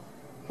people.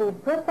 She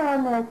puts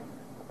on this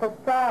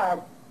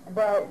facade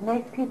that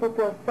makes people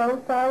feel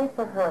so sorry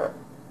for her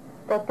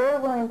that they're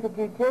willing to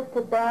do just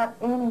about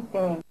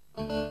anything.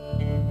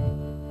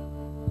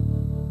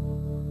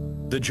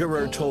 The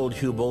juror told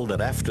Hubel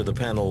that after the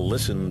panel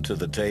listened to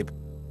the tape,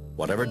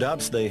 whatever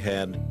doubts they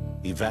had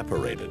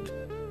evaporated,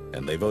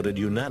 and they voted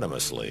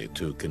unanimously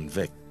to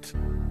convict.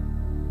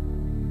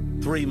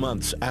 3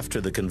 months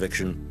after the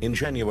conviction, in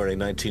January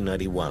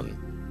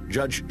 1991,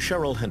 Judge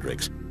Cheryl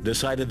Hendricks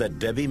decided that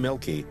Debbie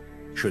Melky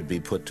should be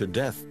put to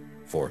death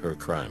for her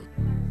crime.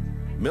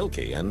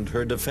 Melky and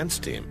her defense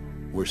team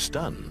were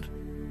stunned.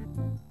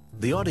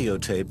 The audio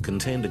tape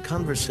contained a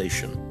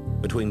conversation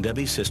between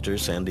Debbie's sister,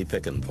 Sandy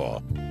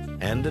Pickenpaw,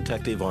 and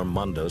Detective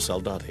Armando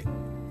Soldati.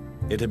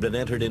 It had been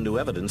entered into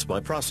evidence by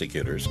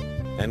prosecutors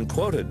and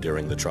quoted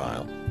during the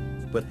trial,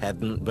 but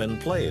hadn't been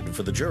played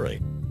for the jury.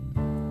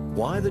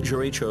 Why the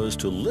jury chose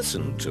to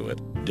listen to it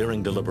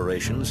during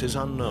deliberations is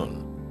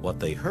unknown. What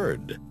they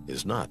heard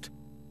is not.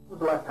 When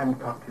was the last time you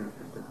talked to your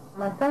sister?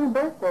 My son's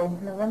birthday,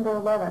 November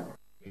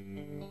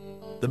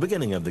 11th. The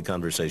beginning of the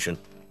conversation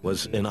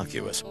was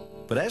innocuous,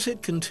 but as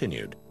it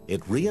continued,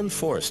 it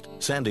reinforced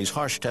Sandy's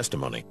harsh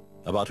testimony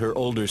about her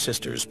older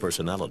sister's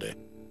personality.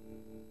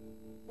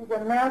 She's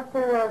a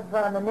master of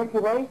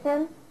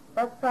manipulation.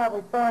 That's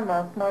probably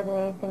foremost more than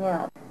anything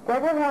else.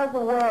 Deborah has a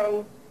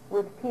way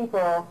with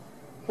people.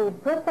 She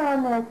puts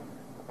on this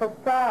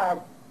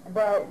facade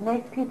that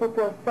makes people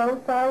feel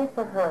so sorry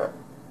for her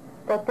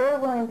that they're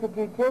willing to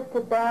do just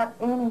about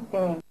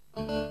anything.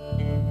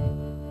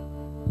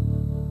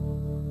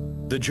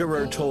 The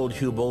juror told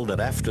Hubel that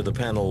after the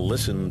panel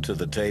listened to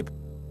the tape,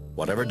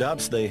 whatever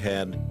doubts they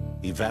had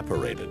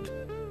evaporated,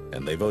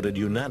 and they voted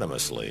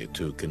unanimously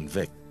to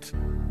convict.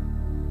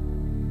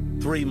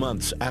 3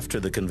 months after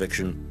the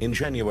conviction, in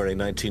January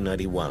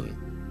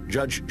 1991,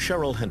 Judge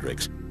Cheryl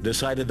Hendricks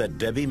decided that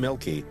Debbie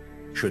Melky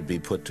should be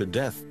put to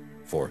death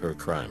for her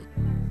crime.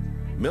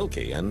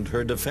 Melky and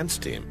her defense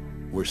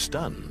team were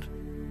stunned.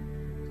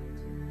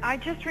 I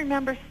just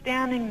remember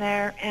standing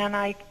there, and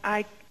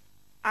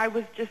I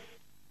was just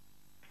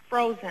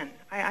frozen.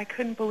 I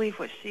couldn't believe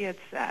what she had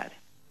said.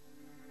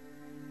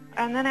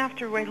 And then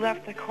after we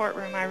left the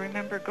courtroom, I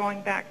remember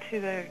going back to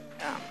the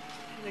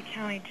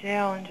county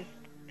jail and just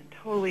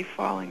totally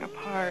falling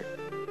apart.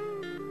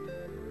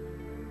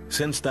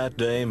 Since that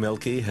day,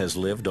 Melky has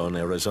lived on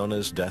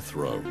Arizona's death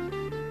row.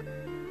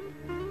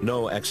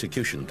 No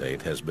execution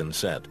date has been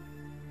set.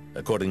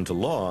 According to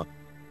law,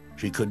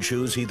 she could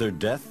choose either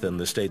death in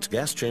the state's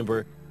gas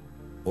chamber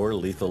or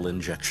lethal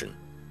injection.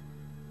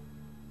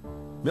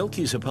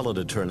 Melky's appellate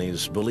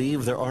attorneys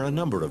believe there are a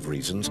number of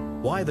reasons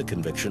why the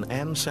conviction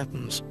and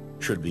sentence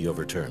should be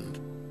overturned.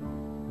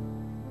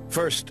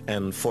 First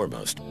and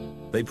foremost,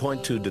 they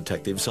point to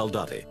Detective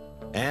Soldati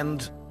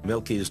and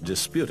Melky's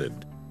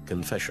disputed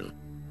confession.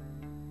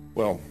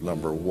 Well,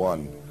 number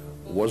one,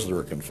 was there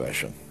a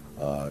confession?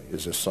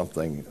 Is this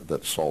something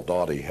that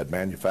Soldati had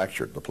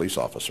manufactured, the police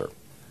officer?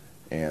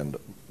 And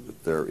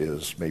there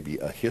is maybe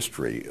a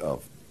history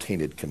of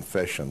tainted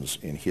confessions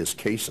in his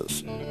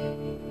cases.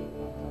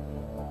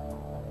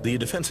 The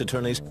defense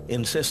attorneys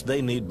insist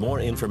they need more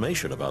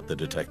information about the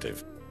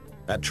detective.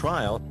 At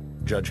trial,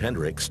 Judge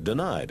Hendricks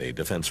denied a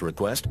defense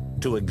request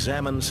to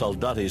examine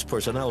Soldati's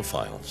personnel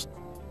files.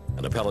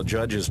 An appellate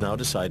judge is now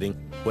deciding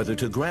whether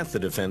to grant the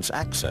defense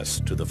access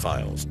to the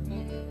files.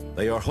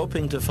 They are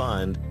hoping to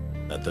find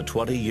that the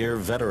 20-year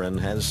veteran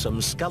has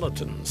some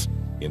skeletons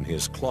in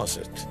his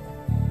closet.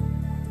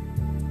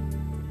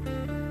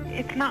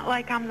 It's not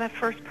like I'm the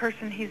first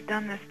person he's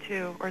done this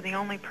to, or the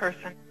only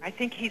person. I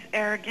think he's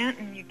arrogant,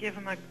 and you give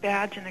him a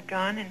badge and a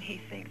gun, and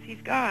he thinks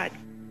he's God.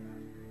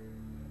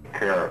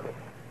 Care of it.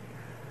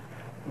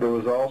 There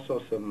was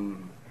also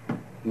some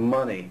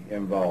money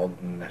involved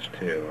in this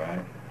too,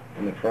 right?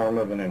 In the form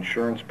of an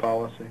insurance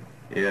policy?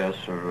 Yes,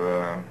 of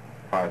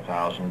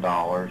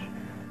 $5,000.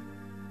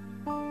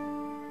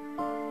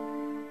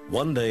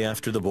 One day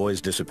after the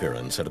boy's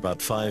disappearance at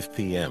about 5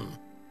 p.m.,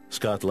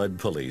 Scott led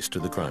police to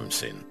the crime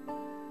scene.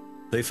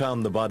 They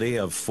found the body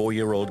of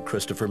 4-year-old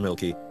Christopher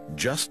Mielke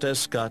just as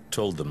Scott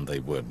told them they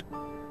would,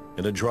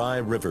 in a dry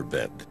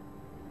riverbed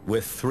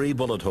with 3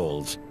 bullet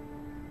holes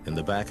in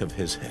the back of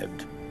his head.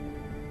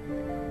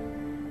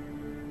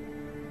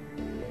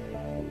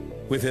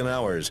 Within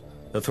hours,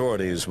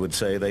 authorities would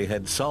say they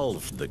had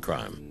solved the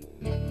crime.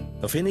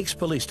 A Phoenix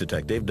police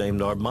detective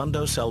named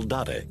Armando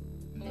Saldate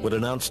would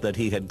announce that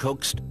he had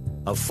coaxed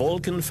a full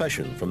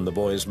confession from the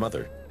boy's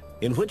mother,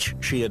 in which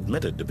she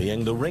admitted to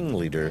being the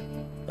ringleader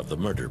of the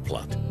murder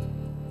plot.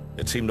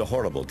 It seemed a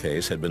horrible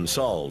case had been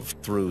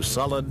solved through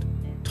solid,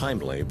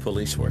 timely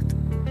police work.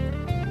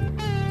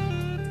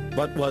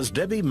 But was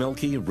Debbie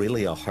Mielke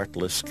really a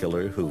heartless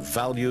killer who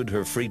valued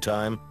her free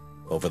time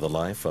over the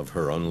life of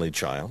her only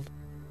child?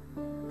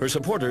 Her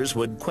supporters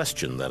would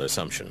question that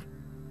assumption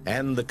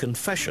and the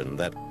confession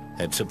that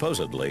had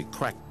supposedly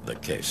cracked the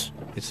case.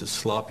 It's the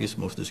sloppiest,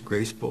 most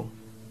disgraceful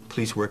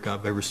police work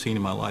I've ever seen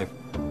in my life.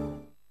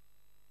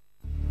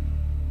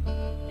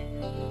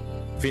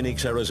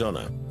 Phoenix,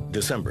 Arizona,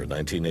 December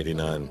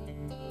 1989.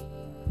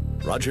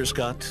 Roger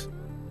Scott,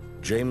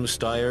 James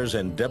Stiers,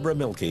 and Deborah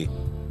Mielke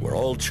were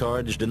all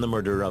charged in the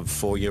murder of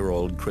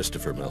 4-year-old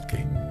Christopher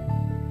Mielke.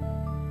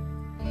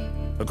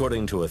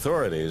 According to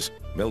authorities,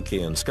 Mielke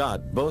and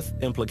Scott both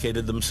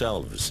implicated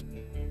themselves.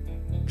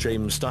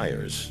 James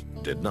Stiers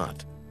did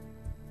not.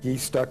 He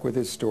stuck with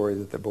his story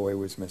that the boy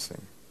was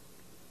missing.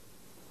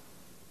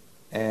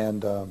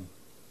 And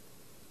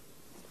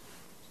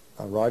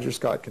Roger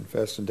Scott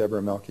confessed and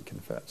Deborah Mielke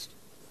confessed.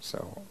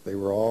 So they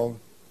were all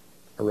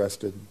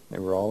arrested, they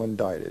were all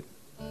indicted,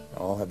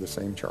 all had the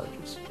same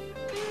charges.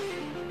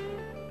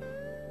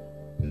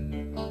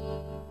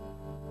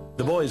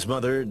 The boy's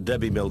mother,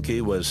 Debbie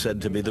Mielke, was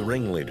said to be the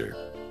ringleader,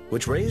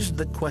 which raised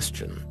the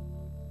question,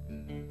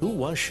 who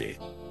was she?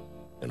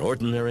 An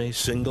ordinary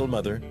single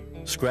mother,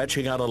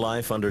 scratching out a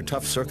life under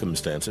tough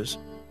circumstances,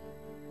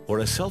 or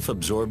a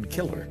self-absorbed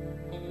killer?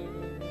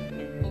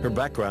 Her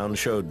background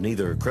showed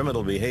neither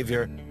criminal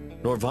behavior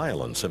nor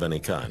violence of any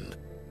kind.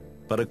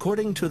 But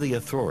according to the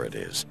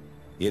authorities,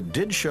 it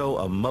did show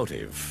a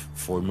motive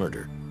for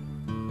murder.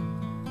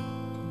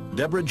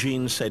 Deborah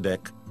Jean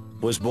Sadek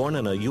was born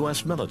in a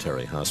U.S.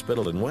 military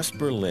hospital in West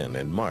Berlin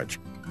in March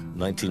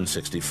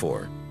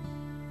 1964.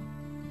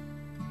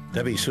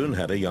 Debbie soon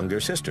had a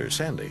younger sister,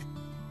 Sandy.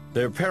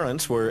 Their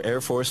parents were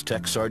Air Force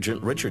Tech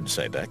Sergeant Richard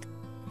Sadek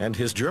and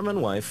his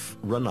German wife,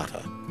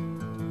 Renata.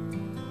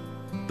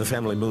 The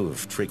family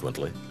moved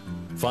frequently,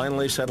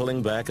 finally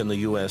settling back in the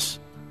U.S.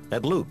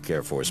 at Luke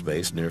Air Force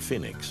Base near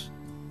Phoenix.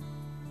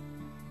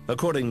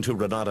 According to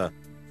Renata,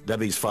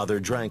 Debbie's father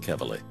drank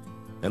heavily,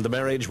 and the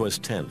marriage was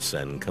tense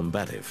and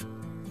combative.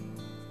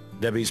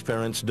 Debbie's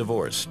parents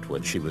divorced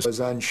when she was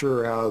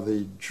unsure how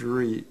the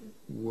jury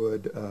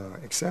would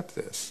accept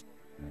this.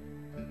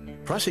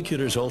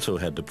 Prosecutors also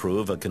had to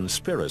prove a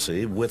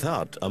conspiracy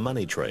without a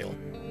money trail,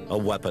 a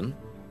weapon,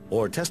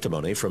 or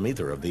testimony from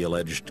either of the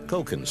alleged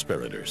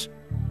co-conspirators.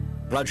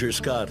 Roger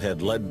Scott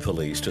had led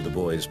police to the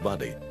boy's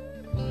body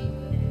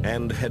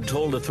and had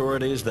told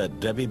authorities that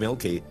Debbie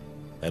Mielke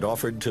had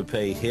offered to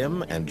pay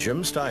him and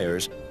Jim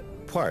Stiers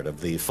part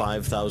of the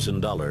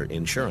 $5,000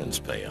 insurance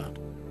payout.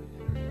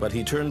 But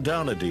he turned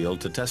down a deal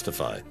to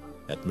testify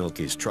at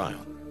Mielke's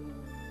trial.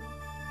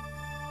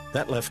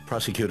 That left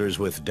prosecutors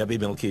with Debbie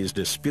Mielke's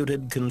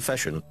disputed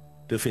confession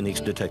to Phoenix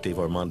detective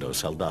Armando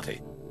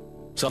Saldate.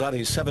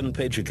 Saldate's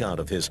 7-page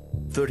account of his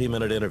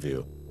 30-minute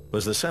interview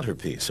was the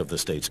centerpiece of the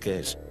state's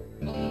case.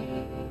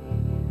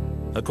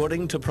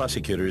 According to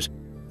prosecutors,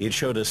 it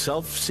showed a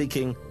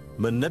self-seeking,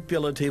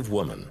 manipulative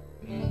woman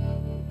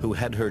who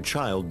had her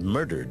child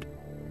murdered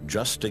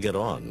just to get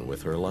on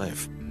with her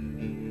life.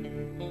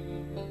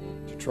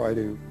 To try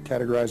to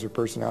categorize her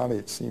personality,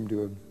 it seemed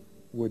to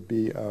would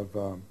be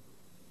of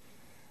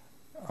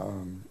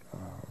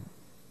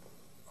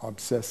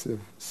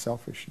obsessive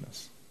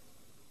selfishness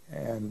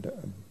and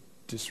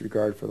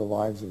disregard for the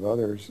lives of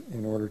others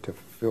in order to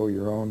fulfill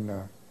your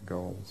own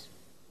goals.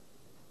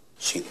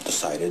 She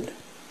decided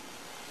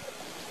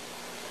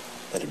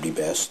that it'd be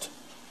best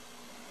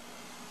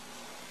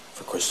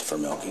for Christopher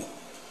Mielke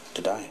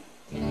to die.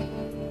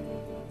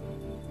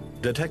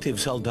 Detective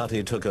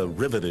Saldate took a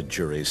riveted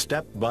jury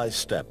step by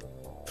step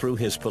through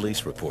his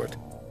police report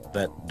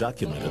that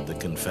documented the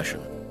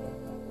confession.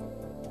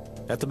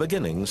 At the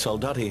beginning,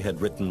 Saldate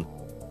had written,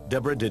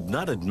 Deborah did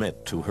not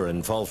admit to her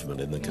involvement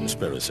in the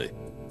conspiracy,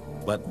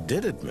 but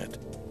did admit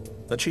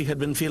that she had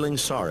been feeling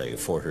sorry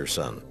for her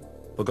son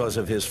because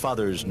of his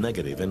father's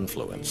negative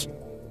influence.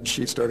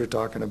 She started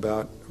talking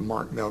about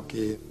Mark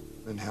Mielke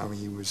and how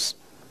he was,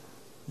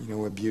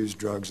 abused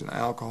drugs and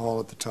alcohol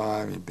at the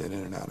time. He'd been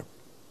in and out of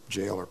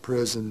jail or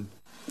prison.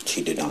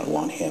 She did not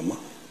want him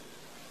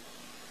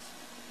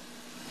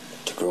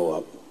to grow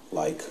up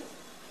like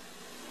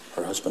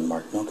her husband,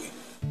 Mark Milky.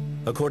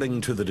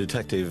 According to the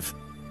detective,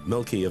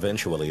 Milky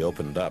eventually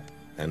opened up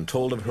and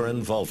told of her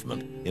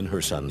involvement in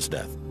her son's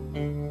death.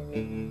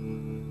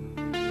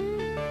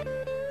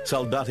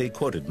 Saldati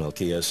quoted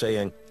Milky as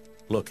saying,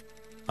 "Look,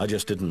 I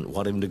just didn't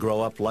want him to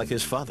grow up like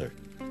his father.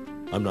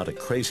 I'm not a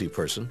crazy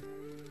person.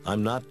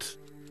 I'm not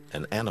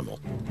an animal."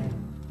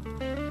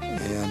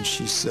 And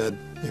she said,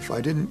 if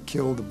I didn't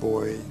kill the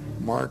boy,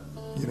 Mark,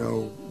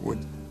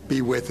 would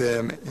be with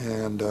him,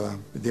 and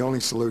the only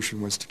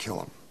solution was to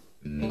kill him.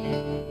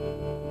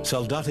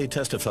 Saldati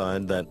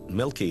testified that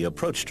Milky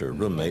approached her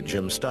roommate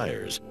Jim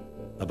Stiers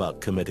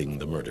about committing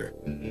the murder.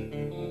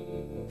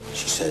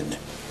 She said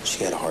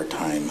she had a hard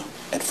time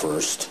at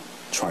first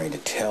trying to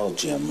tell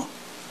Jim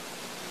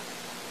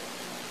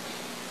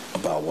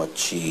about what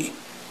she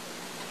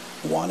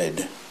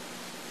wanted,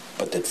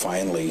 but that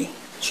finally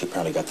she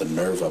probably got the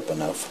nerve up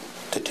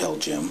enough to tell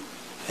Jim,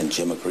 and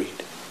Jim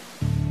agreed.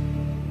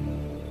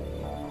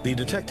 The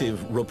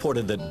detective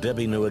reported that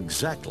Debbie knew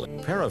exactly,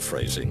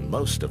 paraphrasing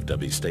most of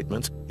Debbie's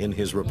statements in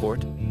his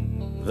report,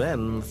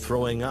 then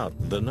throwing out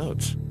the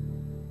notes.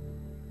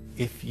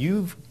 If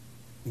you've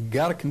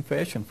got a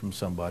confession from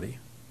somebody,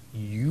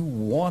 you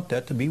want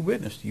that to be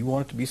witnessed. You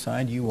want it to be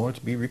signed. You want it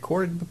to be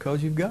recorded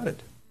because you've got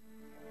it.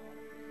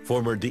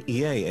 Former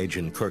DEA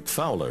agent Kirk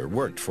Fowler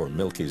worked for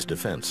Milky's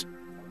defense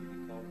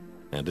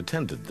and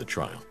attended the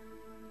trial.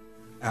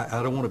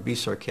 I don't want to be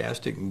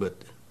sarcastic, but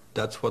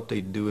that's what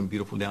they do in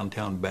beautiful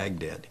downtown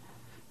Baghdad.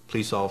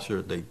 Police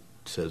officer, they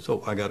says,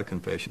 "Oh, I got a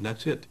confession."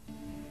 That's it.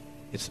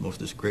 It's the most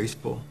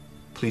disgraceful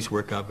police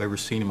work I've ever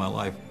seen in my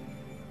life.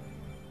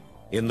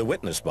 In the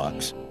witness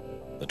box,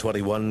 the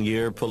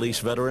 21-year police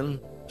veteran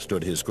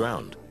stood his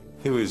ground.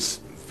 He was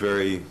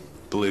very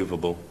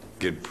believable,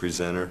 good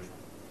presenter.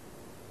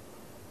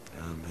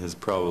 Has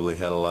probably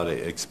had a lot of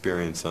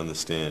experience on the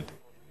stand.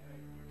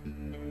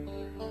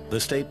 The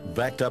state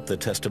backed up the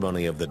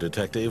testimony of the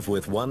detective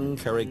with one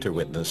character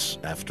witness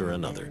after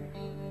another.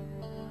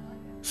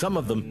 Some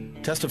of them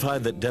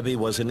testified that Debbie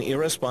was an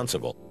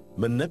irresponsible,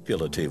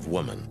 manipulative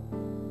woman.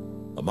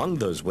 Among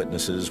those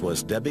witnesses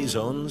was Debbie's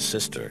own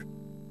sister,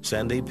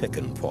 Sandy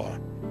Pickenpaw.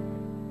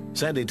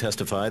 Sandy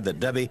testified that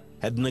Debbie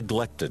had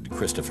neglected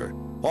Christopher,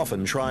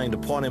 often trying to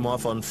pawn him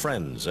off on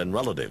friends and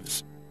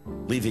relatives,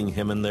 leaving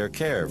him in their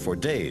care for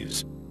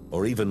days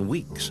or even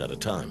weeks at a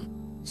time.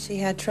 She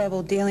had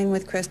trouble dealing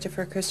with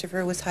Christopher.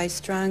 Christopher was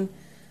high-strung.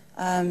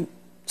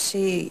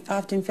 She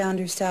often found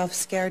herself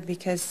scared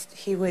because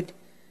he would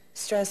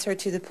stress her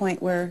to the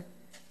point where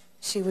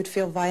she would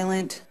feel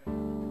violent.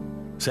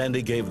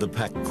 Sandy gave the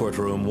packed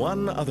courtroom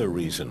one other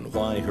reason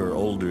why her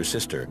older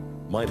sister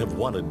might have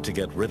wanted to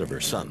get rid of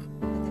her son.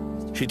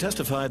 She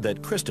testified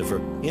that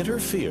Christopher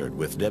interfered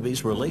with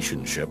Debbie's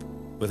relationship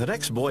with an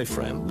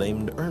ex-boyfriend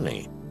named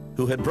Ernie,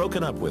 who had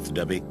broken up with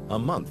Debbie a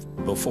month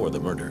before the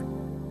murder.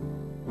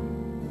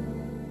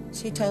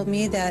 She told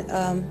me that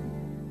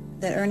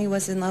that Ernie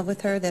was in love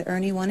with her, that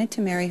Ernie wanted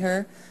to marry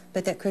her,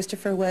 but that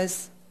Christopher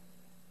was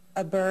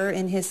a burr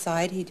in his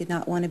side. He did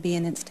not want to be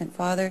an instant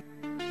father.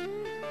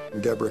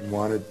 Deborah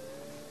wanted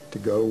to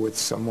go with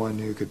someone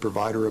who could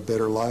provide her a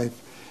better life,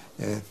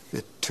 and if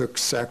it took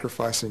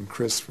sacrificing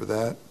Chris for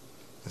that,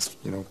 as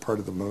part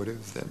of the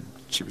motive, then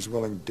she was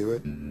willing to do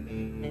it.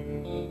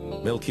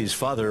 Milky's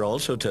father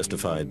also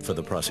testified for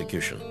the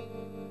prosecution.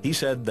 He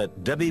said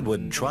that Debbie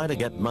would try to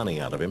get money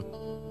out of him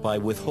by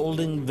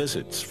withholding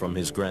visits from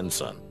his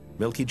grandson.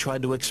 Milky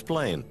tried to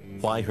explain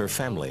why her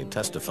family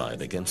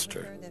testified against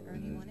her.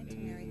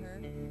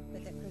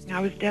 I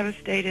was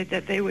devastated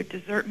that they would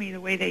desert me the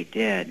way they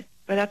did,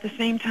 but at the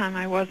same time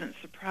I wasn't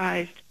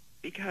surprised,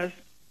 because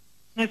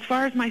as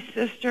far as my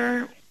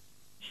sister,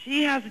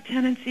 she has a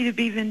tendency to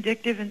be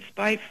vindictive and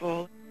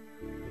spiteful.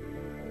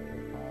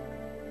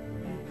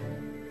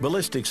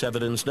 Ballistics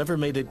evidence never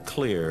made it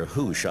clear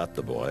who shot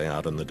the boy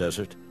out in the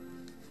desert.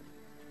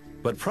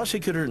 But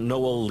prosecutor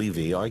Noel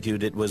Levy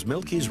argued it was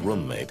Milky's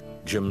roommate,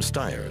 Jim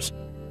Stiers.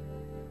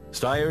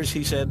 Stiers,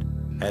 he said,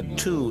 had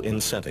two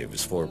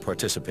incentives for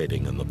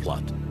participating in the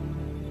plot.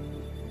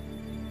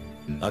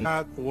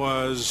 That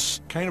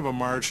was kind of a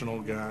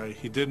marginal guy.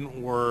 He didn't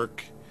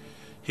work.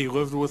 He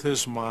lived with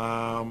his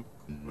mom.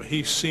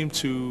 He seemed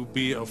to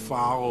be a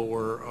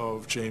follower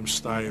of James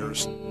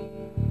Stiers.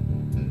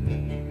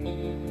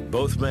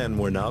 Both men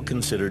were now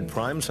considered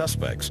prime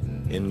suspects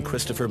in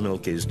Christopher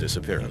Milky's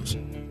disappearance.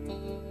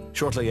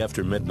 Shortly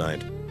after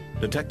midnight,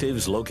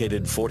 detectives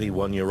located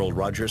 41-year-old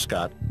Roger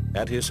Scott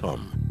at his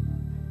home.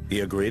 He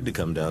agreed to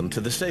come down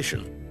to the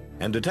station,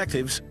 and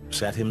detectives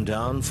sat him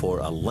down for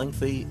a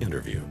lengthy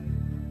interview.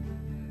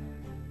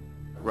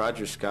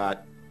 Roger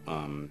Scott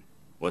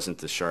wasn't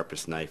the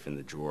sharpest knife in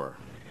the drawer.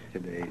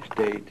 Today's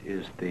date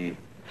is the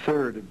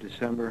 3rd of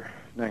December,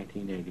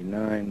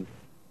 1989.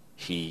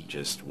 He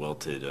just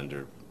wilted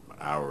under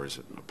hours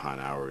upon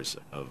hours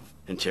of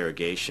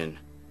interrogation,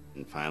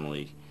 and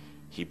finally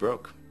he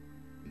broke.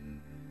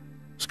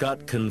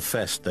 Scott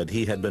confessed that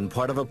he had been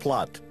part of a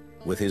plot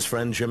with his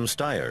friend Jim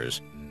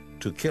Stiers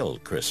to kill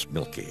Chris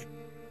Mielke.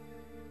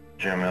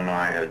 Jim and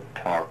I had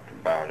talked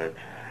about it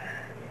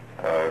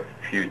a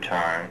few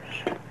times.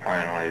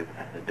 Finally,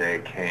 the day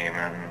came,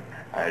 and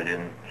I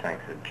didn't think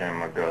that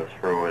Jim would go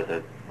through with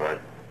it, but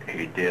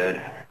he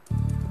did.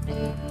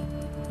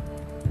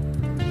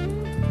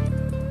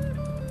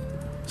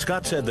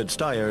 Scott said that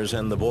Stiers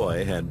and the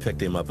boy had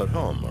picked him up at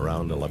home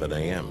around 11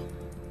 a.m.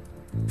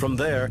 From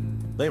there,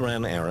 they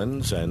ran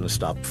errands and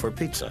stopped for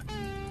pizza.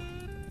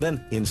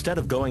 Then, instead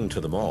of going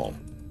to the mall,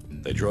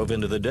 they drove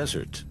into the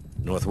desert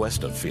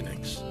northwest of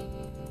Phoenix.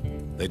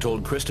 They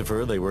told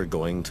Christopher they were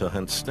going to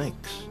hunt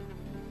snakes.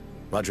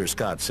 Roger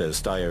Scott says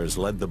Stiers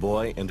led the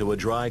boy into a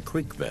dry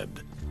creek bed,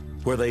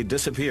 where they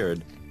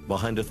disappeared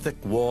behind a thick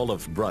wall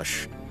of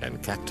brush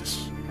and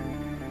cactus.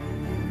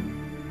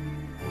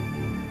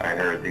 I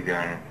heard the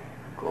gun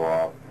go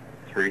off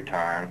 3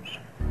 times.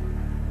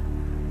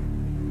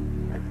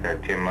 I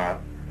picked him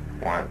up,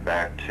 went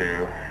back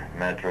to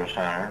Metro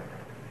Center,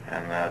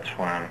 and that's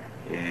when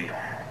he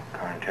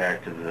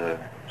contacted the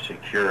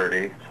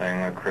security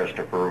saying that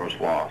Christopher was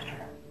lost.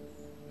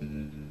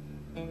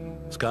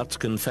 Scott's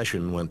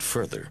confession went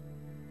further.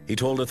 He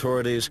told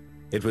authorities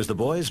it was the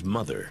boy's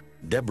mother,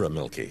 Deborah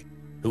Mielke,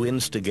 who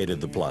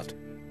instigated the plot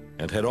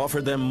and had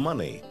offered them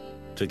money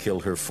to kill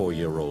her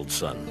 4-year-old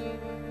son.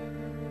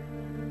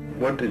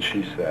 What did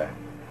she say,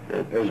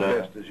 That, as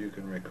best as you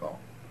can recall?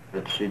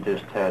 That she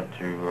just had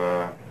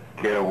to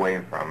get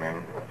away from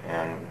him,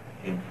 and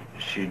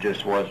she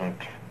just wasn't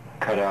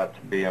cut out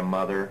to be a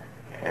mother,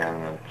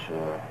 and that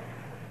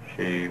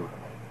she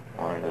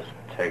wanted us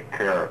to take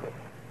care of it.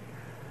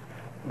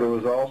 There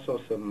was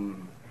also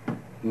some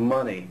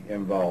money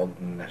involved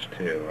in this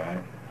too,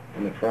 right?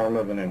 In the form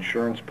of an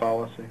insurance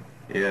policy?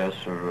 Yes,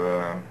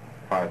 of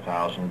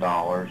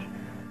 $5,000.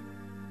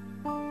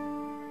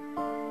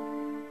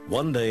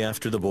 One day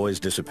after the boy's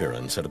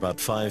disappearance at about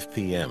 5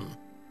 p.m.,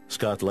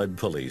 Scott led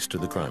police to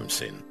the crime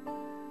scene.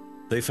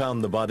 They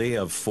found the body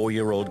of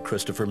 4-year-old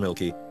Christopher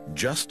Mielke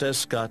just as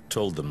Scott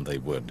told them they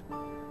would,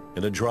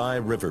 in a dry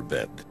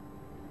riverbed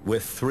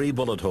with 3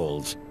 bullet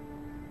holes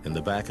in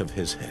the back of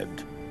his head.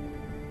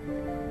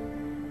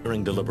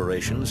 During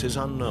deliberations is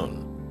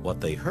unknown.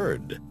 What they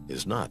heard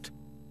is not.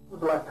 When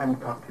was the last time you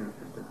talked to your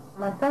sister?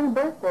 My son's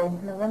birthday,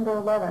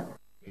 November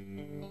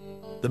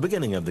 11th. The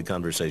beginning of the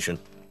conversation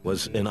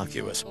was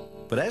innocuous,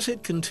 but as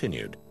it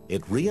continued,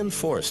 it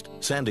reinforced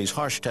Sandy's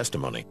harsh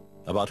testimony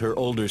about her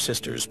older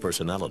sister's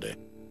personality.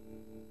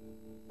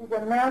 She's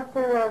a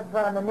master of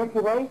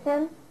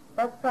manipulation.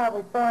 That's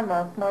probably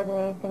foremost more than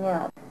anything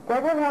else.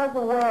 Deborah has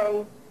a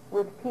way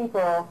with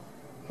people.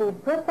 She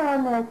puts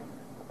on this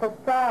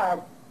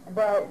facade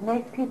that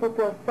makes people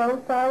feel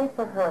so sorry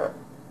for her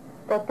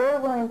that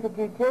they're willing to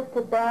do just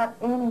about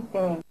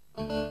anything.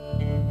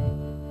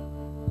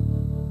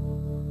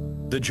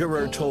 The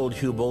juror told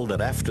Hubel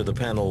that after the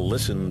panel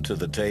listened to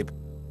the tape,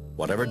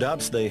 whatever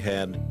doubts they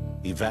had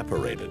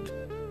evaporated,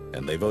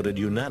 and they voted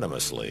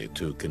unanimously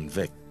to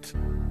convict.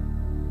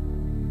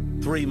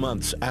 3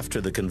 months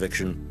after the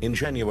conviction, in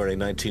January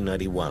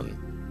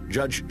 1991,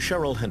 Judge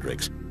Cheryl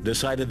Hendricks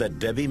decided that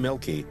Debbie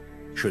Mielke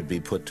should be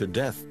put to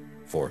death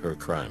for her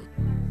crime.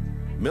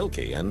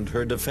 Mielke and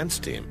her defense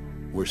team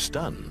were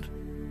stunned.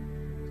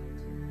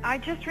 I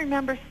just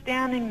remember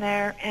standing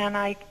there, and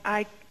I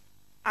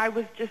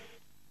was just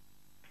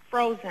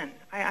frozen.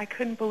 I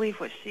couldn't believe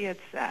what she had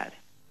said.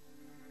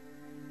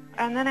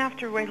 And then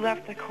after we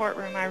left the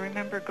courtroom, I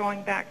remember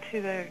going back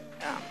to the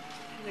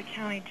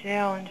county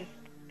jail and just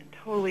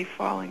totally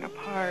falling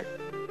apart.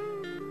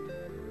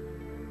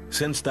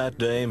 Since that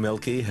day,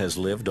 Mielke has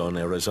lived on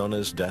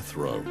Arizona's death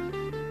row.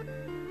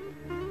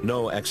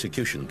 No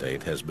execution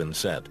date has been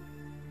set.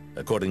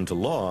 According to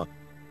law,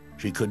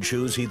 she could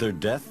choose either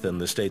death in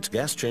the state's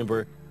gas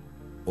chamber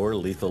or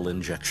lethal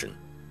injection.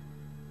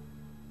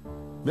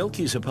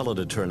 Mielke's appellate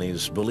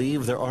attorneys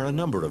believe there are a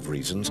number of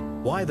reasons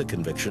why the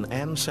conviction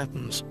and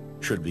sentence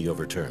should be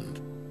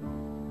overturned.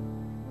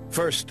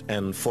 First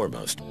and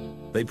foremost,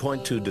 they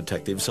point to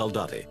Detective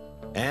Soldati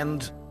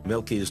and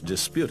Mielke's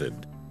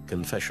disputed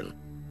confession.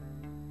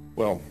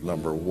 Well,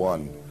 number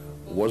one,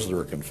 was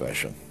there a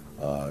confession?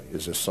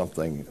 Is this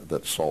something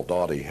that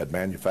Soldati had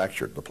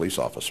manufactured, the police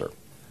officer?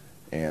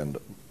 And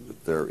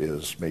there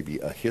is maybe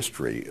a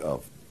history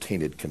of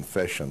tainted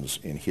confessions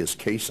in his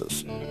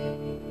cases.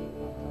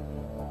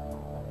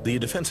 The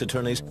defense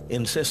attorneys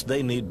insist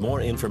they need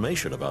more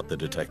information about the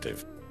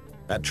detective.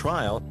 At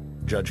trial,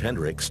 Judge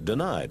Hendricks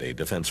denied a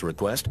defense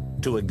request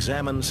to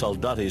examine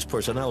Soldati's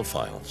personnel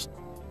files.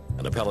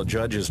 An appellate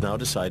judge is now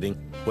deciding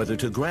whether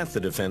to grant the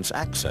defense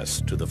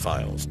access to the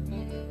files.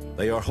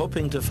 They are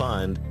hoping to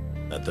find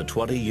that the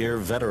 20-year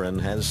veteran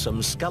has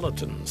some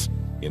skeletons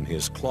in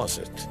his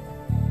closet.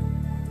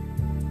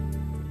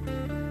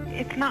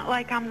 It's not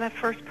like I'm the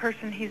first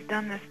person he's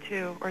done this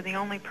to, or the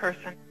only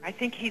person. I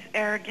think he's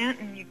arrogant,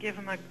 and you give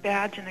him a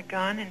badge and a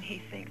gun, and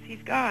he thinks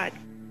he's God.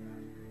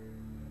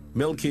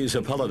 Mielke's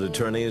appellate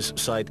attorneys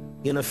cite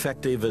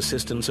ineffective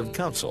assistance of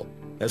counsel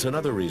as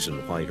another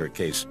reason why her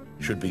case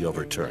should be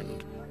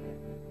overturned.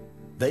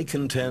 They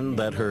contend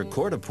that her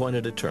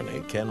court-appointed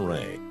attorney, Ken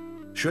Ray,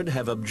 should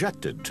have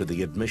objected to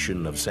the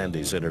admission of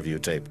Sandy's interview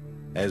tape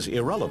as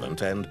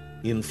irrelevant and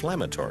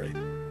inflammatory.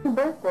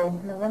 Birthday,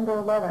 November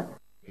 11th.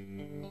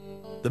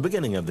 The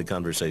beginning of the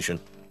conversation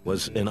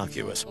was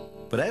innocuous,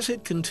 but as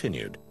it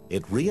continued,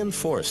 it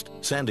reinforced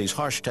Sandy's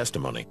harsh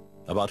testimony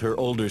about her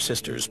older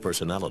sister's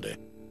personality.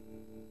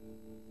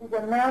 She's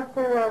a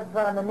master of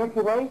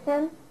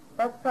manipulation.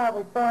 That's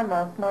probably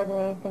foremost more than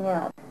anything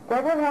else.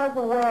 Deborah has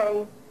a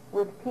way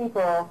with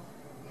people.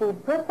 She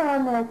puts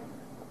on this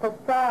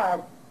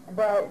facade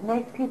that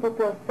makes people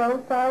feel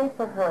so sorry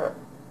for her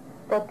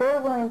that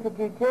they're willing to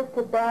do just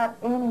about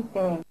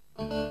anything.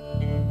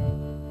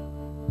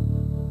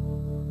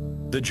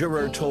 The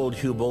juror told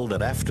Hubel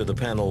that after the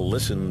panel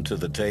listened to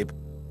the tape,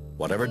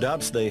 whatever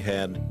doubts they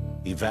had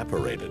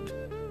evaporated,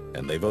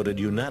 and they voted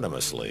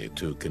unanimously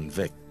to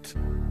convict.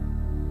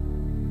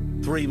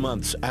 3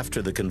 months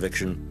after the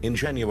conviction, in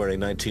January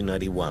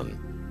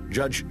 1991,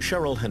 Judge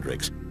Cheryl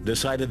Hendricks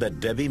decided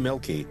that Debbie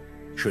Mielke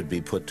should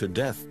be put to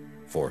death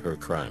for her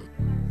crime.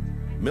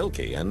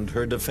 Mielke and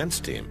her defense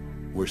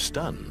team were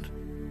stunned.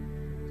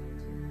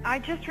 I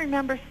just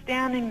remember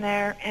standing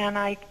there, and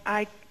I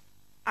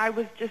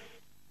was just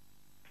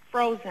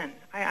frozen.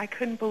 I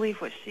couldn't believe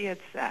what she had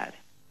said.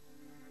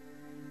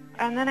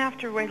 And then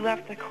after we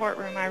left the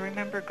courtroom, I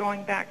remember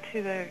going back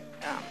to the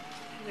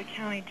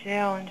county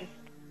jail and just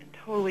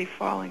totally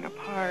falling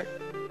apart.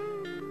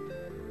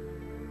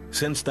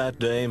 Since that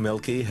day,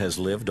 Mielke has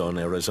lived on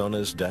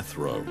Arizona's death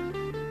row.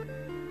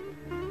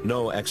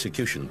 No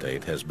execution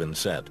date has been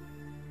set.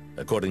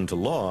 According to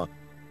law,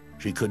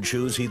 she could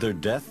choose either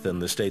death in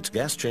the state's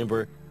gas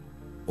chamber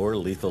or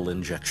lethal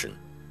injection.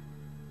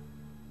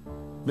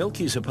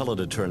 Mielke's appellate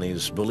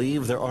attorneys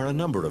believe there are a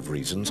number of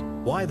reasons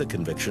why the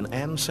conviction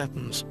and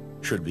sentence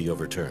should be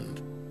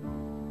overturned.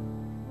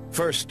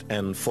 First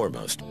and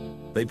foremost,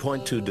 they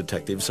point to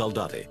Detective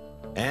Soldati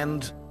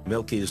and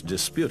Mielke's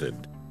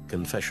disputed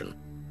confession.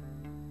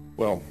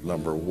 Well,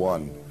 number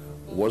one,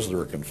 was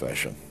there a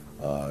confession?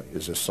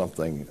 Is this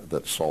something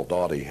that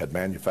Soldati had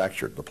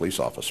manufactured, the police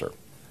officer?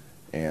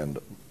 And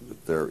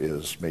there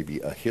is maybe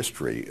a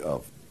history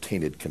of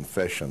tainted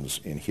confessions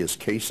in his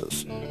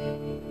cases.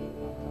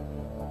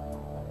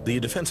 The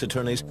defense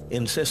attorneys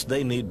insist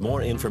they need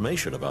more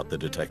information about the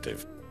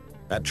detective.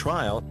 At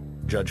trial,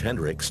 Judge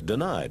Hendricks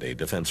denied a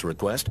defense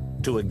request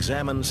to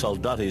examine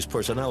Soldati's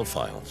personnel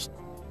files.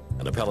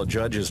 An appellate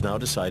judge is now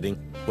deciding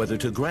whether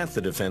to grant the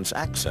defense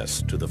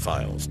access to the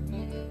files.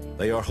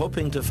 They are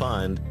hoping to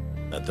find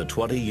that the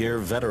 20-year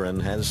veteran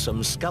has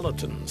some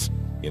skeletons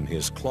in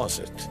his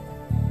closet.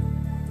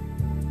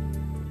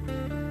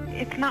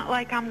 It's not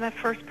like I'm the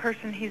first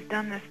person he's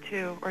done this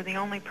to, or the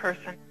only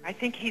person. I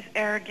think he's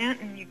arrogant,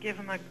 and you give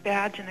him a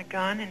badge and a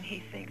gun, and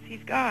he thinks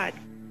he's God.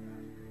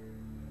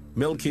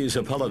 Mielke's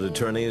appellate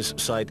attorneys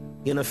cite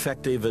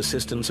ineffective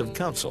assistance of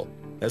counsel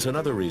as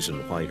another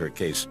reason why her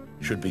case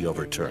should be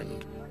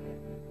overturned.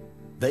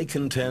 They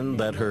contend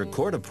that her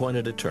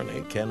court-appointed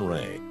attorney, Ken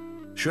Ray,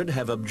 should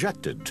have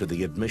objected to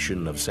the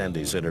admission of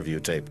Sandy's interview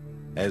tape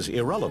as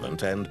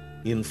irrelevant and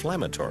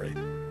inflammatory.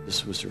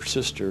 This was her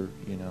sister,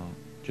 you know,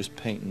 just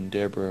painting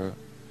Deborah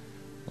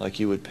like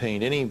you would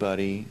paint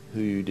anybody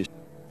who you just...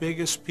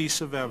 Biggest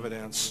piece of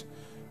evidence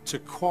to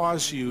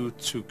cause you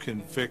to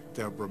convict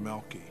Deborah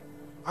Mielke.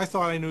 I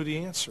thought I knew the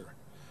answer.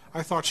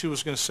 I thought she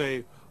was going to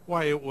say,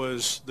 why, it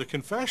was the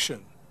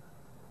confession.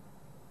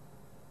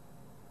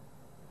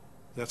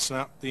 That's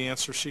not the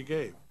answer she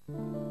gave.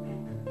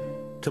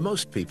 To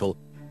most people,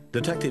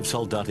 Detective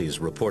Soldati's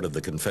report of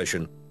the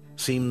confession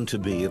seemed to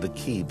be the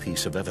key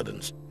piece of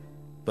evidence.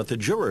 But the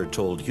juror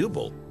told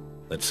Hubel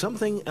that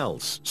something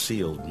else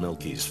sealed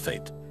Mielke's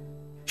fate.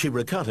 She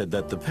recounted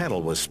that the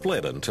panel was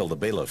split until the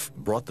bailiff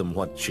brought them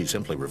what she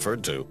simply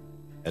referred to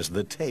as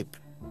the tape.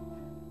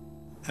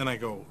 And I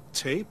go,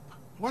 tape?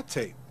 What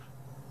tape?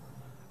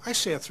 I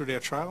sat through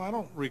that trial. I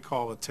don't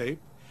recall a tape.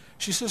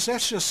 She says,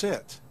 that's just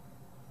it.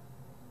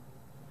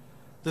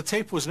 The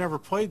tape was never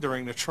played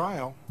during the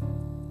trial.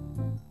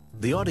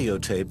 The audio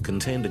tape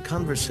contained a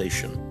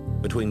conversation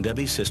between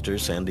Debbie's sister,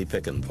 Sandy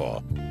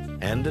Pickenpaw,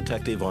 and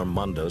Detective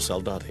Armando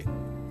Soldati.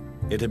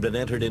 It had been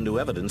entered into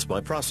evidence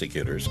by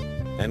prosecutors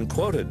and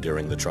quoted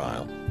during the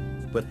trial,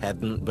 but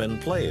hadn't been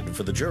played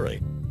for the jury.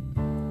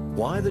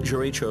 Why the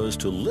jury chose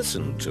to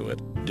listen to it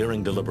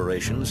during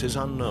deliberations is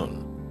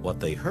unknown. What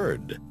they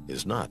heard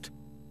is not.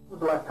 When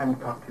was the last time you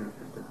talked to your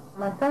sister?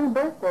 My son's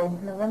birthday,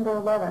 November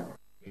 11th.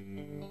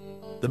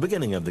 The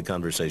beginning of the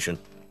conversation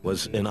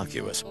was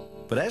innocuous,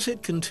 but as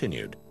it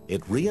continued,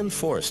 it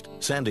reinforced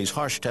Sandy's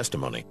harsh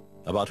testimony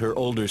about her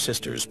older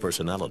sister's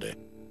personality.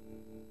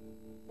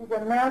 She's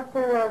a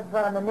master of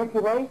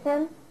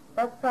manipulation.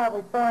 That's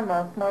probably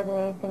foremost more than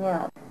anything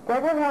else.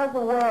 Deborah has a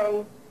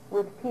way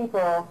with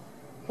people.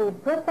 She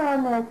puts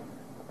on this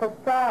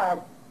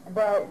facade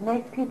that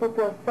makes people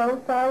feel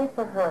so sorry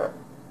for her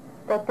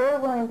that they're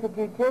willing to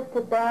do just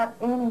about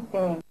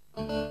anything.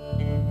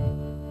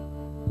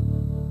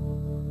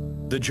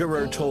 The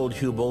juror told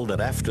Hubel that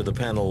after the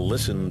panel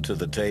listened to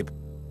the tape,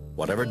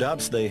 whatever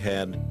doubts they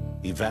had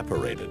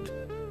evaporated,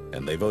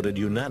 and they voted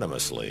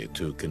unanimously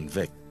to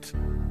convict.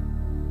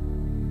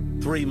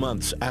 3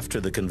 months after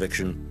the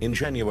conviction, in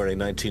January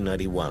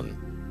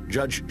 1991,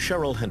 Judge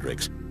Cheryl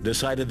Hendricks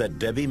decided that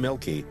Debbie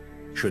Mielke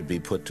should be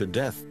put to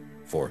death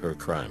for her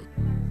crime.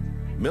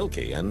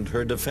 Mielke and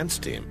her defense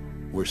team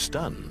were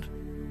stunned.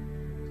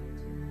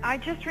 I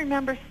just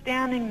remember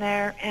standing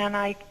there, and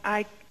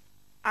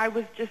I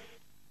was just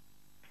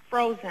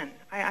frozen.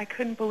 I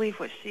couldn't believe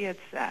what she had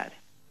said.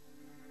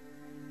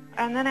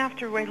 And then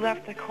after we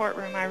left the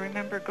courtroom, I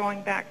remember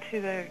going back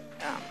to the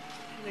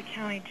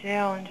county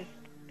jail and just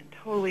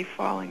totally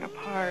falling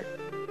apart.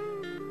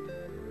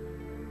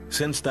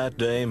 Since that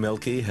day,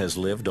 Mielke has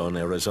lived on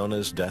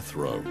Arizona's death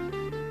row.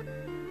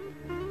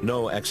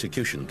 No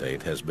execution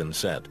date has been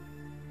set.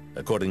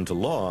 According to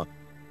law,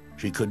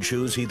 she could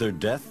choose either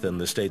death in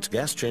the state's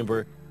gas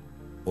chamber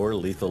or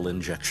lethal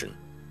injection.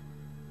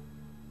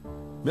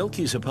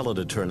 Mielke's appellate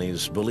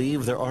attorneys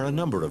believe there are a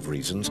number of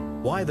reasons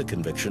why the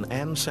conviction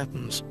and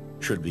sentence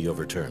should be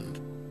overturned.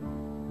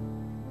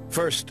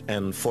 First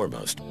and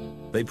foremost,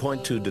 they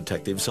point to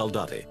Detective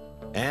Saldati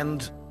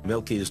and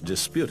Mielke's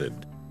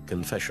disputed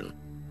confession.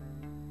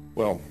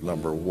 Well,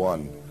 number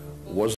one, was